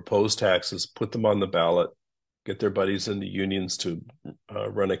officials to propose taxes, put them on the ballot, get their buddies in the unions to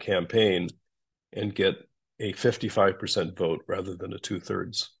run a campaign and get a 55% vote rather than a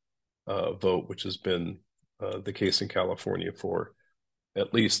 2/3 vote, which has been the case in California for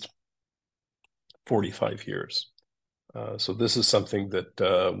at least 45 years. So this is something that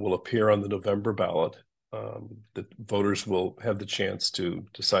will appear on the November ballot. That voters will have the chance to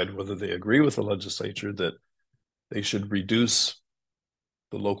decide whether they agree with the legislature that they should reduce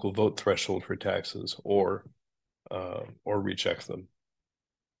the local vote threshold for taxes or reject them.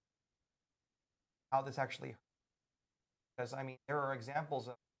 How this actually, because I mean, there are examples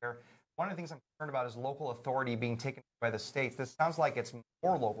of where one of the things I'm concerned about is local authority being taken by the states. This sounds like it's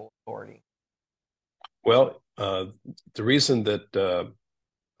more local authority. Well, the reason that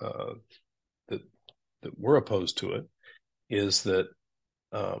that we're opposed to it is that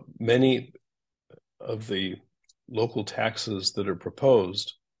many of the local taxes that are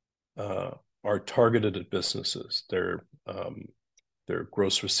proposed are targeted at businesses. They're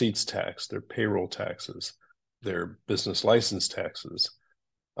gross receipts tax, their payroll taxes, their business license taxes,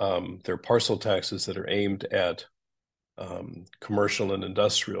 their parcel taxes that are aimed at commercial and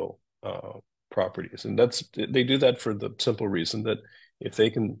industrial properties, and they do that for the simple reason that if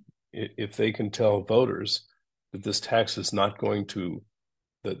they can tell voters that this tax is not going to,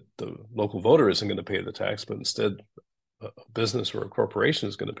 that the local voter isn't going to pay the tax, but instead a business or a corporation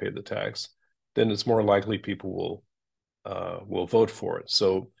is going to pay the tax, then it's more likely people will vote for it.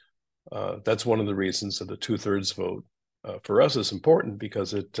 So that's one of the reasons that the 2/3 vote for us is important,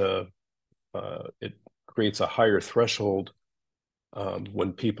 because it creates a higher threshold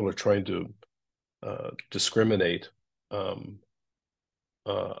when people are trying to discriminate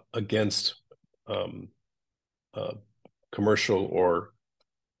against commercial or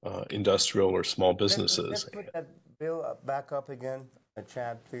industrial or small businesses. Let's put that bill back up again,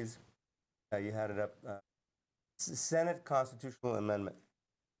 Chad, please. You had it up. Senate Constitutional Amendment,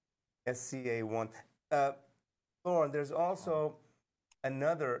 SCA 1. Lauren, there's also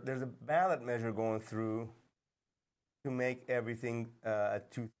there's a ballot measure going through to make everything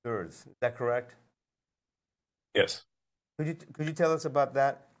at 2/3. Is that correct? Yes. Could you tell us about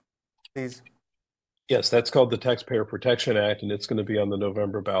that, please? Yes, that's called the Taxpayer Protection Act, and it's going to be on the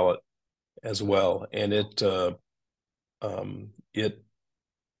November ballot as well. And it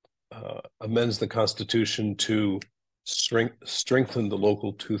amends the Constitution to strengthen the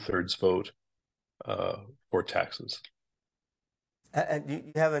local 2/3 vote for taxes. And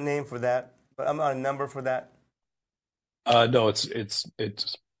you have a name for that? But I'm on a number for that. No, it's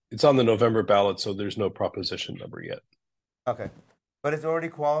on the November ballot, so there's no proposition number yet. Okay, but it's already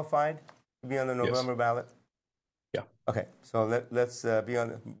qualified to be on the November ballot. Yeah. Okay, so let's be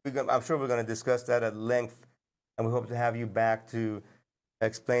on. I'm sure we're going to discuss that at length, and we hope to have you back to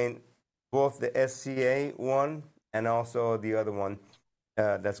explain both the SCA one and also the other one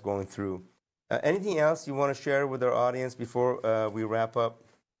that's going through. Anything else you want to share with our audience before we wrap up?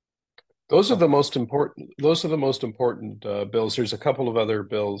 Those are the most important. Those are the most important bills. There's a couple of other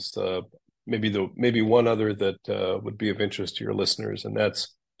bills, maybe one other that would be of interest to your listeners, and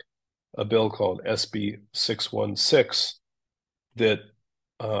that's a bill called SB 616 that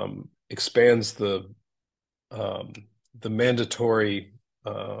expands the mandatory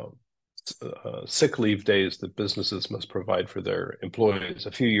sick leave days that businesses must provide for their employees.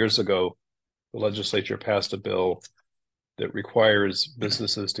 A few years ago, the legislature passed a bill that requires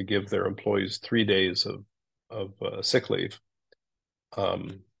businesses to give their employees 3 days of sick leave,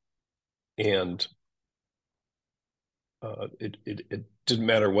 and it didn't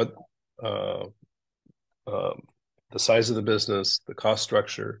matter what the size of the business, the cost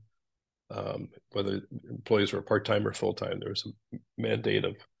structure, whether employees were part-time or full-time. There was a mandate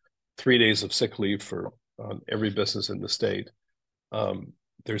of 3 days of sick leave for every business in the state.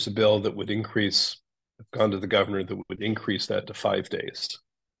 There's a bill that would gone to the governor that would increase that to 5 days.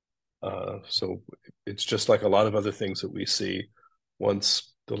 So it's just like a lot of other things that we see.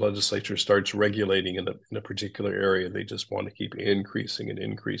 Once the legislature starts regulating in a particular area, they just want to keep increasing and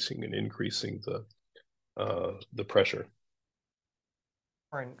increasing and increasing the pressure.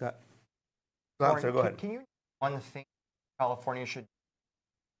 Lauren, Go ahead. Can you one thing California should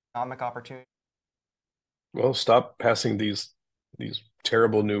economic opportunity? Well, stop passing these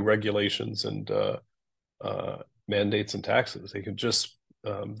terrible new regulations and mandates and taxes. They can just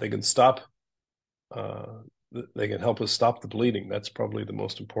they can stop. They can help us stop the bleeding. That's probably the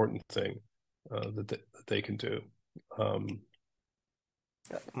most important thing that they can do.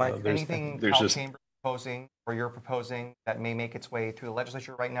 Mike, anything Cal Chamber proposing or you're proposing that may make its way to the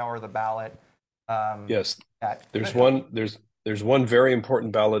legislature right now or the ballot? Yes, there's one very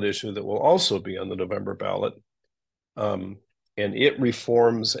important ballot issue that will also be on the November ballot, and it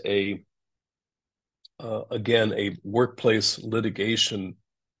reforms again a workplace litigation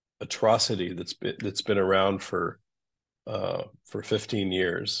atrocity that's been around for 15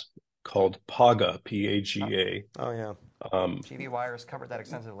 years, called PAGA, P-A-G-A. Oh yeah. TV Wire has covered that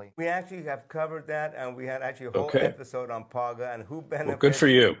extensively. We actually have covered that, and we had actually a whole Okay. episode on PAGA and who benefits. Well, good for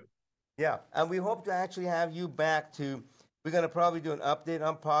you. Yeah, and we hope to actually have you back to. We're going to probably do an update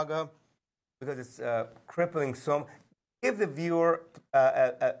on PAGA because it's crippling. So, give the viewer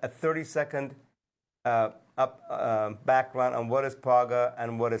a 30-second background on what is PAGA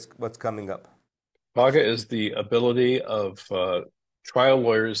and what's coming up. PAGA is the ability of trial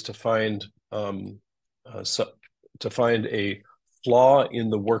lawyers to find a flaw in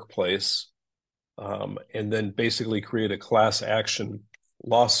the workplace, and then basically create a class action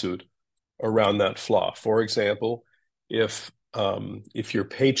lawsuit around that flaw. For example, if your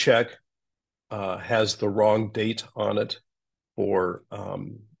paycheck has the wrong date on it for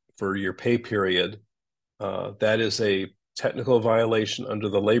your pay period, that is a technical violation under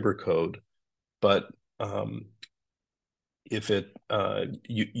the labor code. But if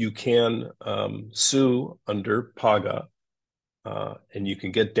you can sue under PAGA, and you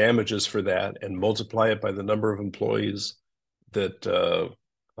can get damages for that and multiply it by the number of employees that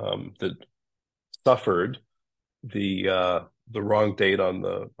suffered the wrong date on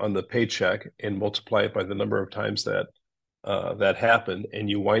the paycheck, and multiply it by the number of times that happened, and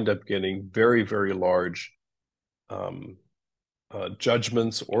you wind up getting very, very large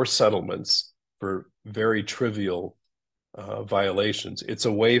judgments or settlements for very trivial violations. It's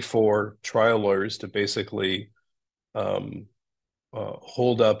a way for trial lawyers to basically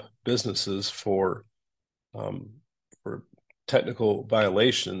hold up businesses for technical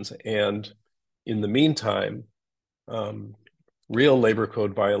violations, and in the meantime, real labor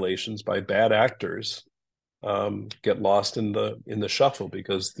code violations by bad actors get lost in the shuffle,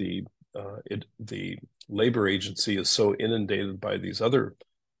 because the labor agency is so inundated by these other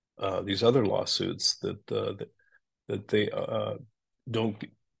lawsuits that they don't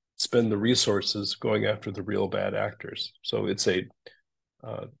spend the resources going after the real bad actors. So it's a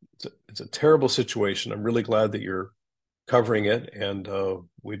terrible situation. I'm really glad that you're covering it, and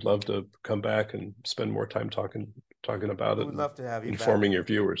we'd love to come back and spend more time talking about it. We'd love to have you informing back. your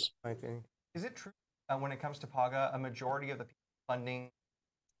viewers. Okay. Is it true when it comes to PAGA, a majority of the people funding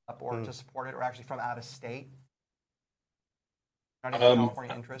up or to support it are actually from out of state? Not even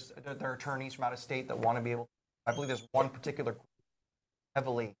California interests. There are attorneys from out of state that want to be able. I believe there's one particular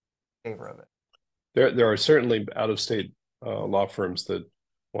heavily in favor of it. There are certainly out-of-state law firms that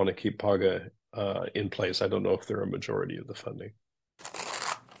want to keep PAGA in place. I don't know if they're a majority of the funding.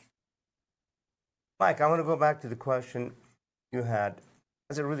 Mike, I want to go back to the question you had.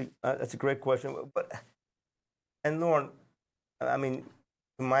 That's a great question. And Lauren, I mean,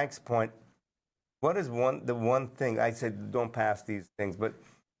 to Mike's point, what is the one thing I said? Don't pass these things, but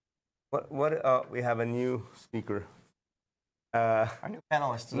what? We have a new speaker. Our new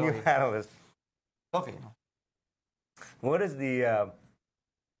panelist. New panelist. Sophie. What is the?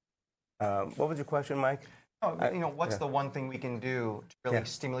 What was your question, Mike? What's the one thing we can do to really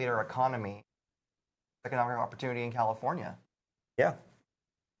stimulate our economy, economic opportunity in California? Yeah.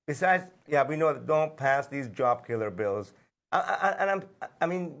 Besides, we know that don't pass these job killer bills. I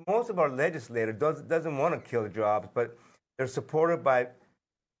mean, most of our legislators doesn't want to kill jobs, but they're supported by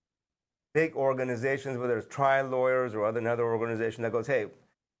big organizations, whether it's trial lawyers or another organization that goes, hey,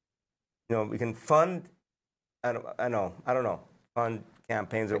 we can fund. I don't know, fund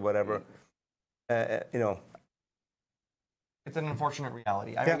campaigns or whatever. It's an unfortunate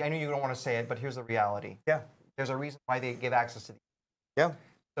reality. I know you don't want to say it, but here's the reality. Yeah. There's a reason why they give access to these. Yeah.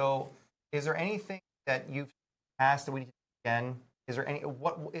 So, is there anything that you've asked that we need to do again? Is there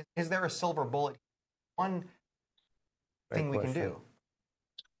is there a silver bullet? One thing we can do.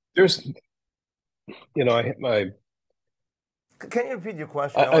 There's, I Can you repeat your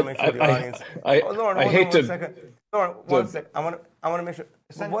question? I want to make sure the audience. Lauren, I hate to. Second. Lauren, one second. I want to make sure.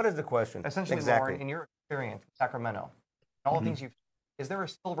 What is the question? Essentially, exactly. Lauren, in your experience in Sacramento, all the things is there a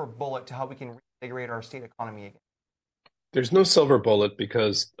silver bullet to how we can reinvigorate our state economy again? There's no silver bullet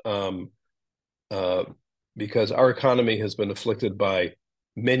because our economy has been afflicted by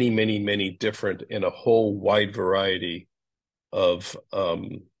many, many, many different and a whole wide variety of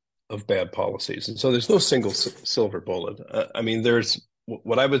bad policies, and so there's no single silver bullet. I mean, there's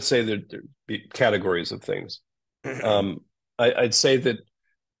what I would say that there'd be categories of things. I'd say that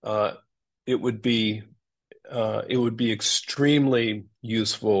it would be extremely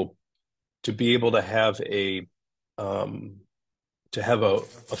useful to be able to have a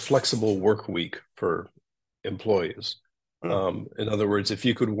flexible work week for employees. In other words, if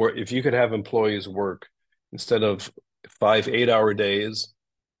you could have employees work instead of 5 8-hour days,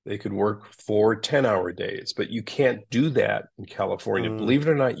 they could work 4 10-hour days. But you can't do that in California. Believe it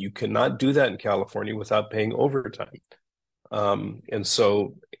or not, you cannot do that in California without paying overtime. And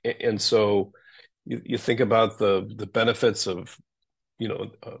so you think about the benefits of,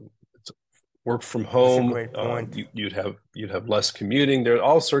 work from home. That's a great point. You'd have less commuting. There are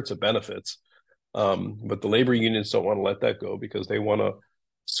all sorts of benefits. But the labor unions don't want to let that go because they want to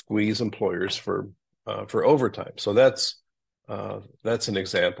squeeze employers for overtime. So that's an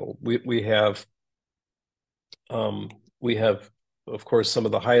example. We have of course some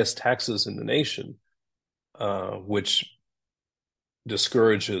of the highest taxes in the nation, which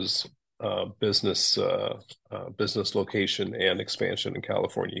discourages business location and expansion in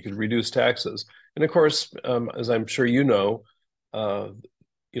California. You could reduce taxes, and of course, as I'm sure you know,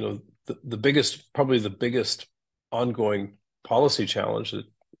 the biggest ongoing policy challenge that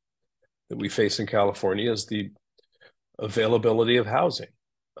we face in California is the availability of housing,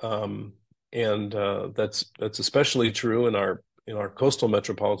 and that's especially true in our coastal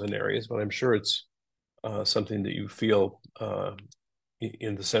metropolitan areas. But I'm sure it's something that you feel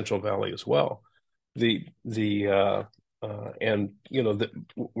in the Central Valley as well. We're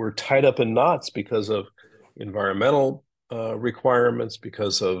tied up in knots because of environmental requirements,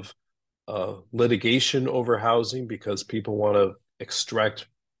 because of litigation over housing, because people want to extract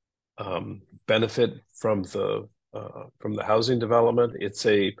benefit from the housing development. It's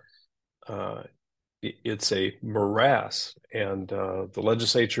a morass, and the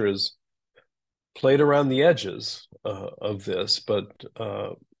legislature has played around the edges of this, but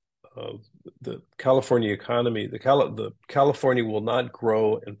the California economy, the California will not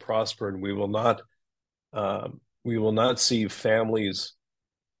grow and prosper, and we will not see families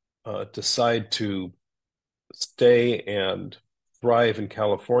decide to stay and thrive in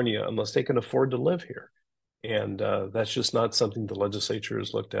California unless they can afford to live here. And that's just not something the legislature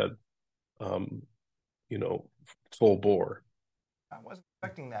has looked at, full bore. I wasn't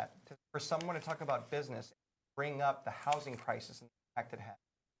expecting that. For someone to talk about business, bring up the housing crisis and the impact it has.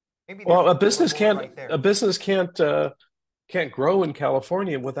 Maybe a business can't grow in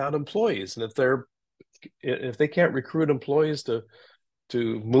California without employees, and if they can't recruit employees to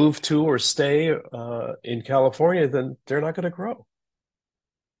move to or stay in California, then they're not going to grow.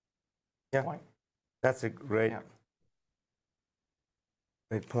 Yeah, that's a great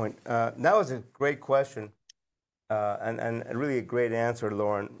point. That was a great question, and really a great answer,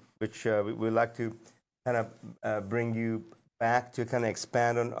 Lauren, which we'd like to kind of bring you back to kind of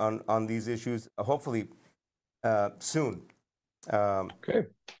expand on these issues, hopefully soon. Okay.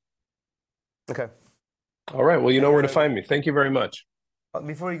 All right. Well, you know where to find me. Thank you very much.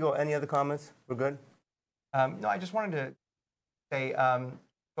 Before you go, any other comments? We're good? No, I just wanted to say,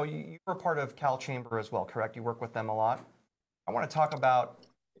 so you were part of Cal Chamber as well, correct? You work with them a lot. I want to talk about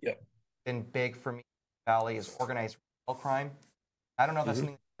been big for me in the Valley is organized retail crime. I don't know if that's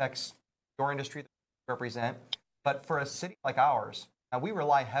something that affects your industry that you represent, but for a city like ours, we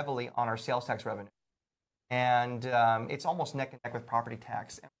rely heavily on our sales tax revenue. And it's almost neck and neck with property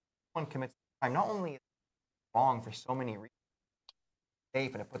tax. And when someone commits crime, not only is it wrong for so many reasons,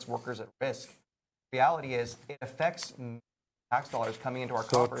 safe and it puts workers at risk. The reality is it affects tax dollars coming into our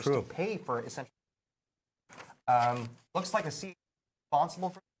coffers to pay for essential. Looks like a city responsible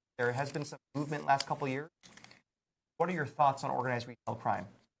for. There has been some movement last couple of years. What are your thoughts on organized retail crime?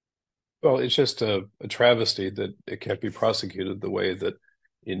 Well, it's just a travesty that it can't be prosecuted the way that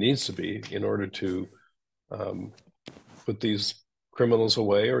it needs to be in order to put these criminals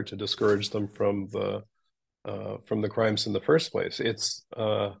away or to discourage them from the crimes in the first place.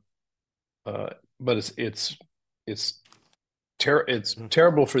 But it's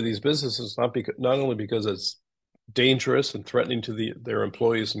terrible for these businesses, not only because it's dangerous and threatening to their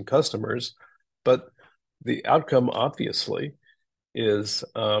employees and customers, but the outcome obviously is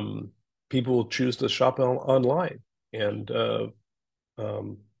people will choose to shop online, and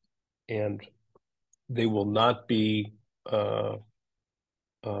they will not be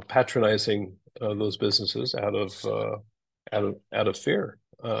patronizing those businesses out of fear.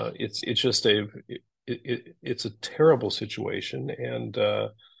 It's a terrible situation, and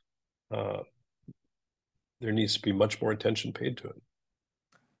there needs to be much more attention paid to it.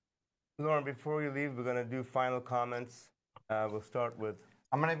 Lauren, before you leave, we're going to do final comments. We'll start with.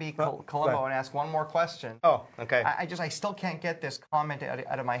 I'm going to be Columbo and ask one more question. Oh, okay. I still can't get this comment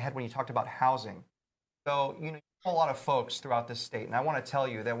out of my head when you talked about housing. So, you know a lot of folks throughout this state, and I want to tell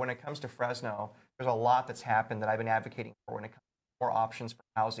you that when it comes to Fresno, there's a lot that's happened that I've been advocating for when it comes to more options for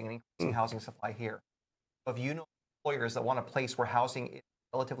housing and increasing housing supply here. If you know employers that want a place where housing is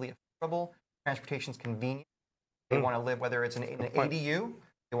relatively affordable, transportation is convenient, they want to live, whether it's in an ADU,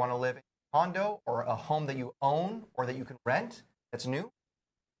 they want to live in a condo or a home that you own or that you can rent that's new,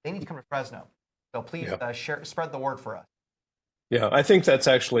 they need to come to Fresno. So please spread the word for us. Yeah, I think that's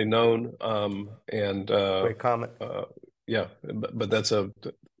actually known, Great comment. yeah, but that's a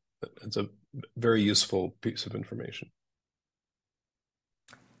very useful piece of information.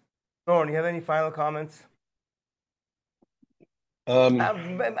 Lauren, do you have any final comments? Well,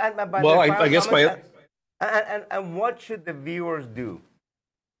 I guess and what should the viewers do?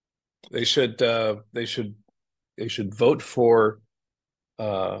 they should vote for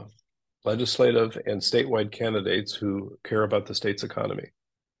legislative and statewide candidates who care about the state's economy.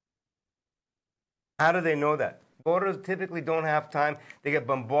 How do they know that? Voters typically don't have time. They get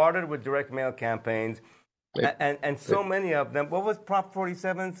bombarded with direct mail campaigns, and so many of them. What was Prop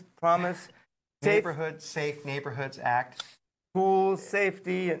 47's promise? Safe Neighborhoods Act. School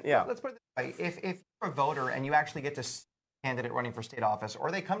safety, and Let's put it this way: if you're a voter and you actually get to see a candidate running for state office,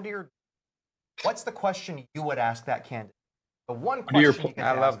 or they come to your, what's the question you would ask that candidate? The one question you get to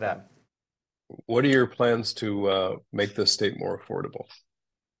I love ask that. them. What are your plans to make the state more affordable?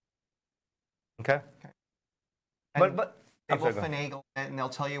 Okay. And But they will finagle it, and they'll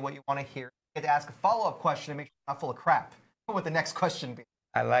tell you what you want to hear. You get to ask a follow-up question and make sure you're not full of crap. What would the next question be?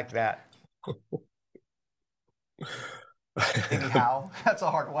 I like that. Maybe how? That's a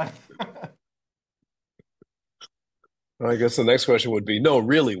hard one. I guess the next question would be, no,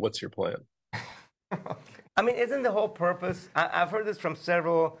 really, what's your plan? I mean, isn't the whole purpose? I've heard this from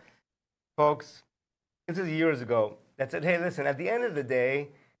several folks. This is years ago that said, "Hey, listen. At the end of the day,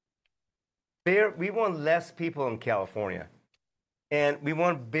 we want less people in California, and we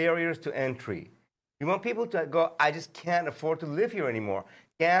want barriers to entry. We want people to go, I just can't afford to live here anymore.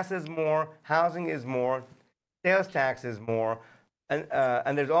 Gas is more, housing is more, sales tax is more,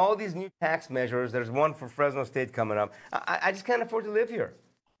 and there's all these new tax measures. There's one for Fresno State coming up. I just can't afford to live here.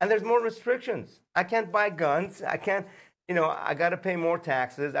 And there's more restrictions. I can't buy guns. I can't, I got to pay more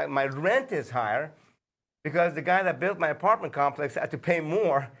taxes. My rent is higher because the guy that built my apartment complex had to pay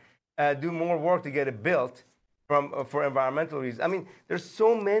more, do more work to get it built for environmental reasons. I mean, there's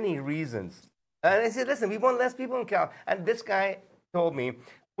so many reasons. And I said, listen, we want less people in Cal. And this guy told me,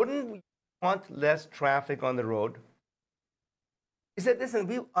 wouldn't we want less traffic on the road? He said, listen,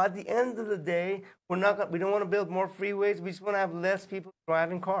 at the end of the day, we don't want to build more freeways. We just want to have less people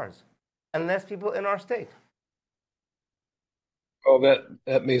driving cars and less people in our state. Well,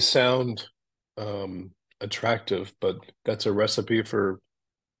 that may sound attractive, but that's a recipe for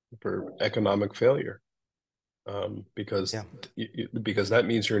economic failure, because that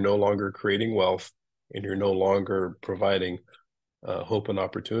means you're no longer creating wealth and you're no longer providing hope and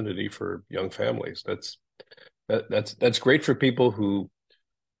opportunity for young families. That's great for people who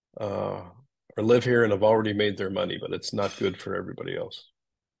live here and have already made their money, but it's not good for everybody else.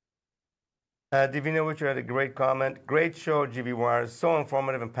 Divina Witcher had a great comment. Great show, GB Wires. So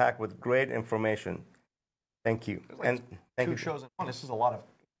informative and packed with great information. Thank you. Like and thank you. Shows in one. This is a lot of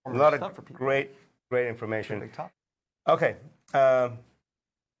stuff for people. Great information. Okay. You have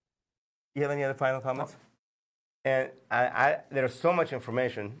any other final comments? No. And there's so much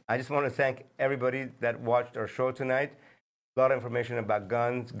information. I just want to thank everybody that watched our show tonight. A lot of information about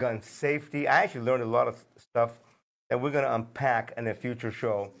guns, gun safety. I actually learned a lot of stuff that we're going to unpack in a future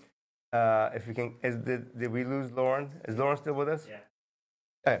show. If we can, did we lose Lauren? Is Lauren still with us?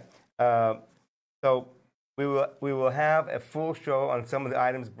 Yeah. Okay. So we will have a full show on some of the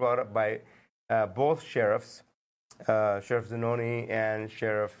items brought up by both sheriffs, Sheriff Zanoni and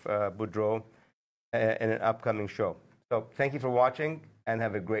Sheriff Boudreau, in an upcoming show. So thank you for watching and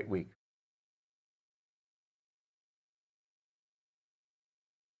have a great week.